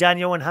morning,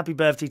 Daniel, and happy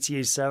birthday to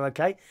you, sir,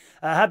 okay?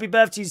 Happy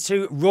birthday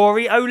to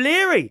Rorie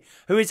O'Leary,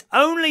 who is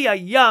only a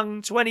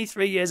young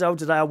 23 years old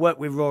today. I work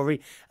with Rorie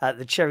at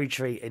the Cherry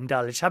Tree in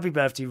Dulwich. Happy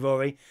birthday,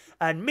 Rorie.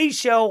 And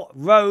Michelle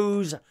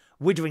Rose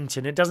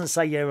Witherington. It doesn't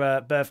say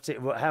your birthday,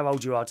 how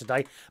old you are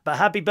today, but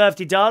happy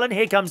birthday, darling.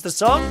 Here comes the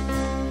song.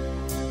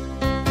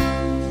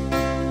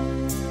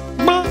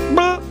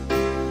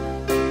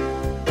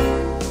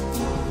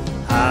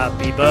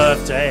 Happy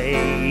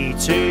birthday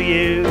to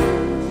you.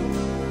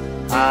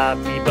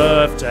 Happy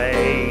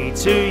birthday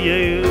to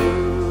you.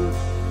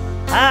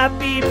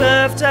 Happy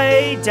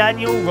birthday,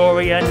 Daniel,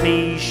 Rorie and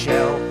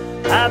Michelle.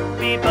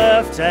 Happy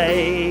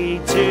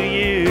birthday to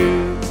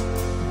you.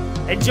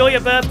 Enjoy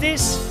your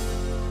birthdays.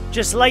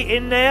 Just late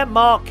in there,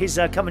 Mark is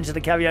coming to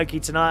the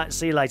karaoke tonight.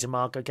 See you later,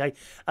 Mark, okay?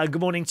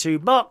 Good morning to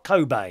Mark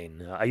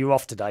Cobain. Are you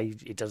off today?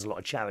 He does a lot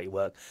of charity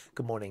work.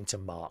 Good morning to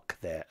Mark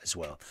there as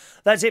well.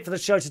 That's it for the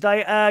show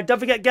today. Don't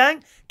forget,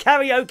 gang,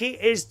 karaoke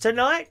is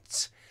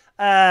tonight.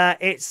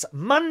 It's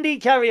Monday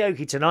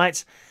karaoke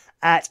tonight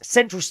at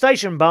Central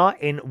Station Bar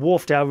in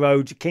Wharfdale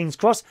Road, King's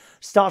Cross.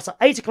 Starts at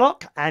 8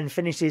 o'clock and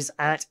finishes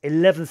at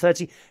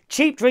 11:30.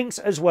 Cheap drinks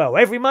as well.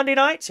 Every Monday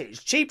night,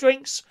 it's cheap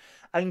drinks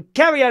and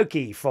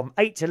karaoke from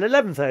 8 till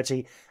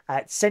 11:30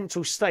 at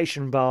Central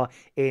Station Bar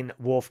in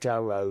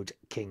Wharfdale Road,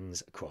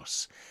 King's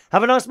Cross.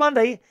 Have a nice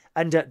Monday,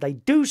 and they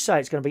do say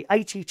it's going to be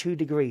 82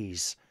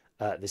 degrees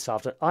this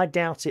afternoon. I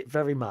doubt it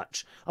very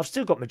much. I've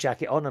still got my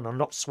jacket on, and I'm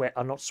not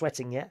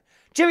sweating yet.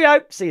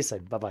 Cheerio! See you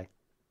soon. Bye-bye.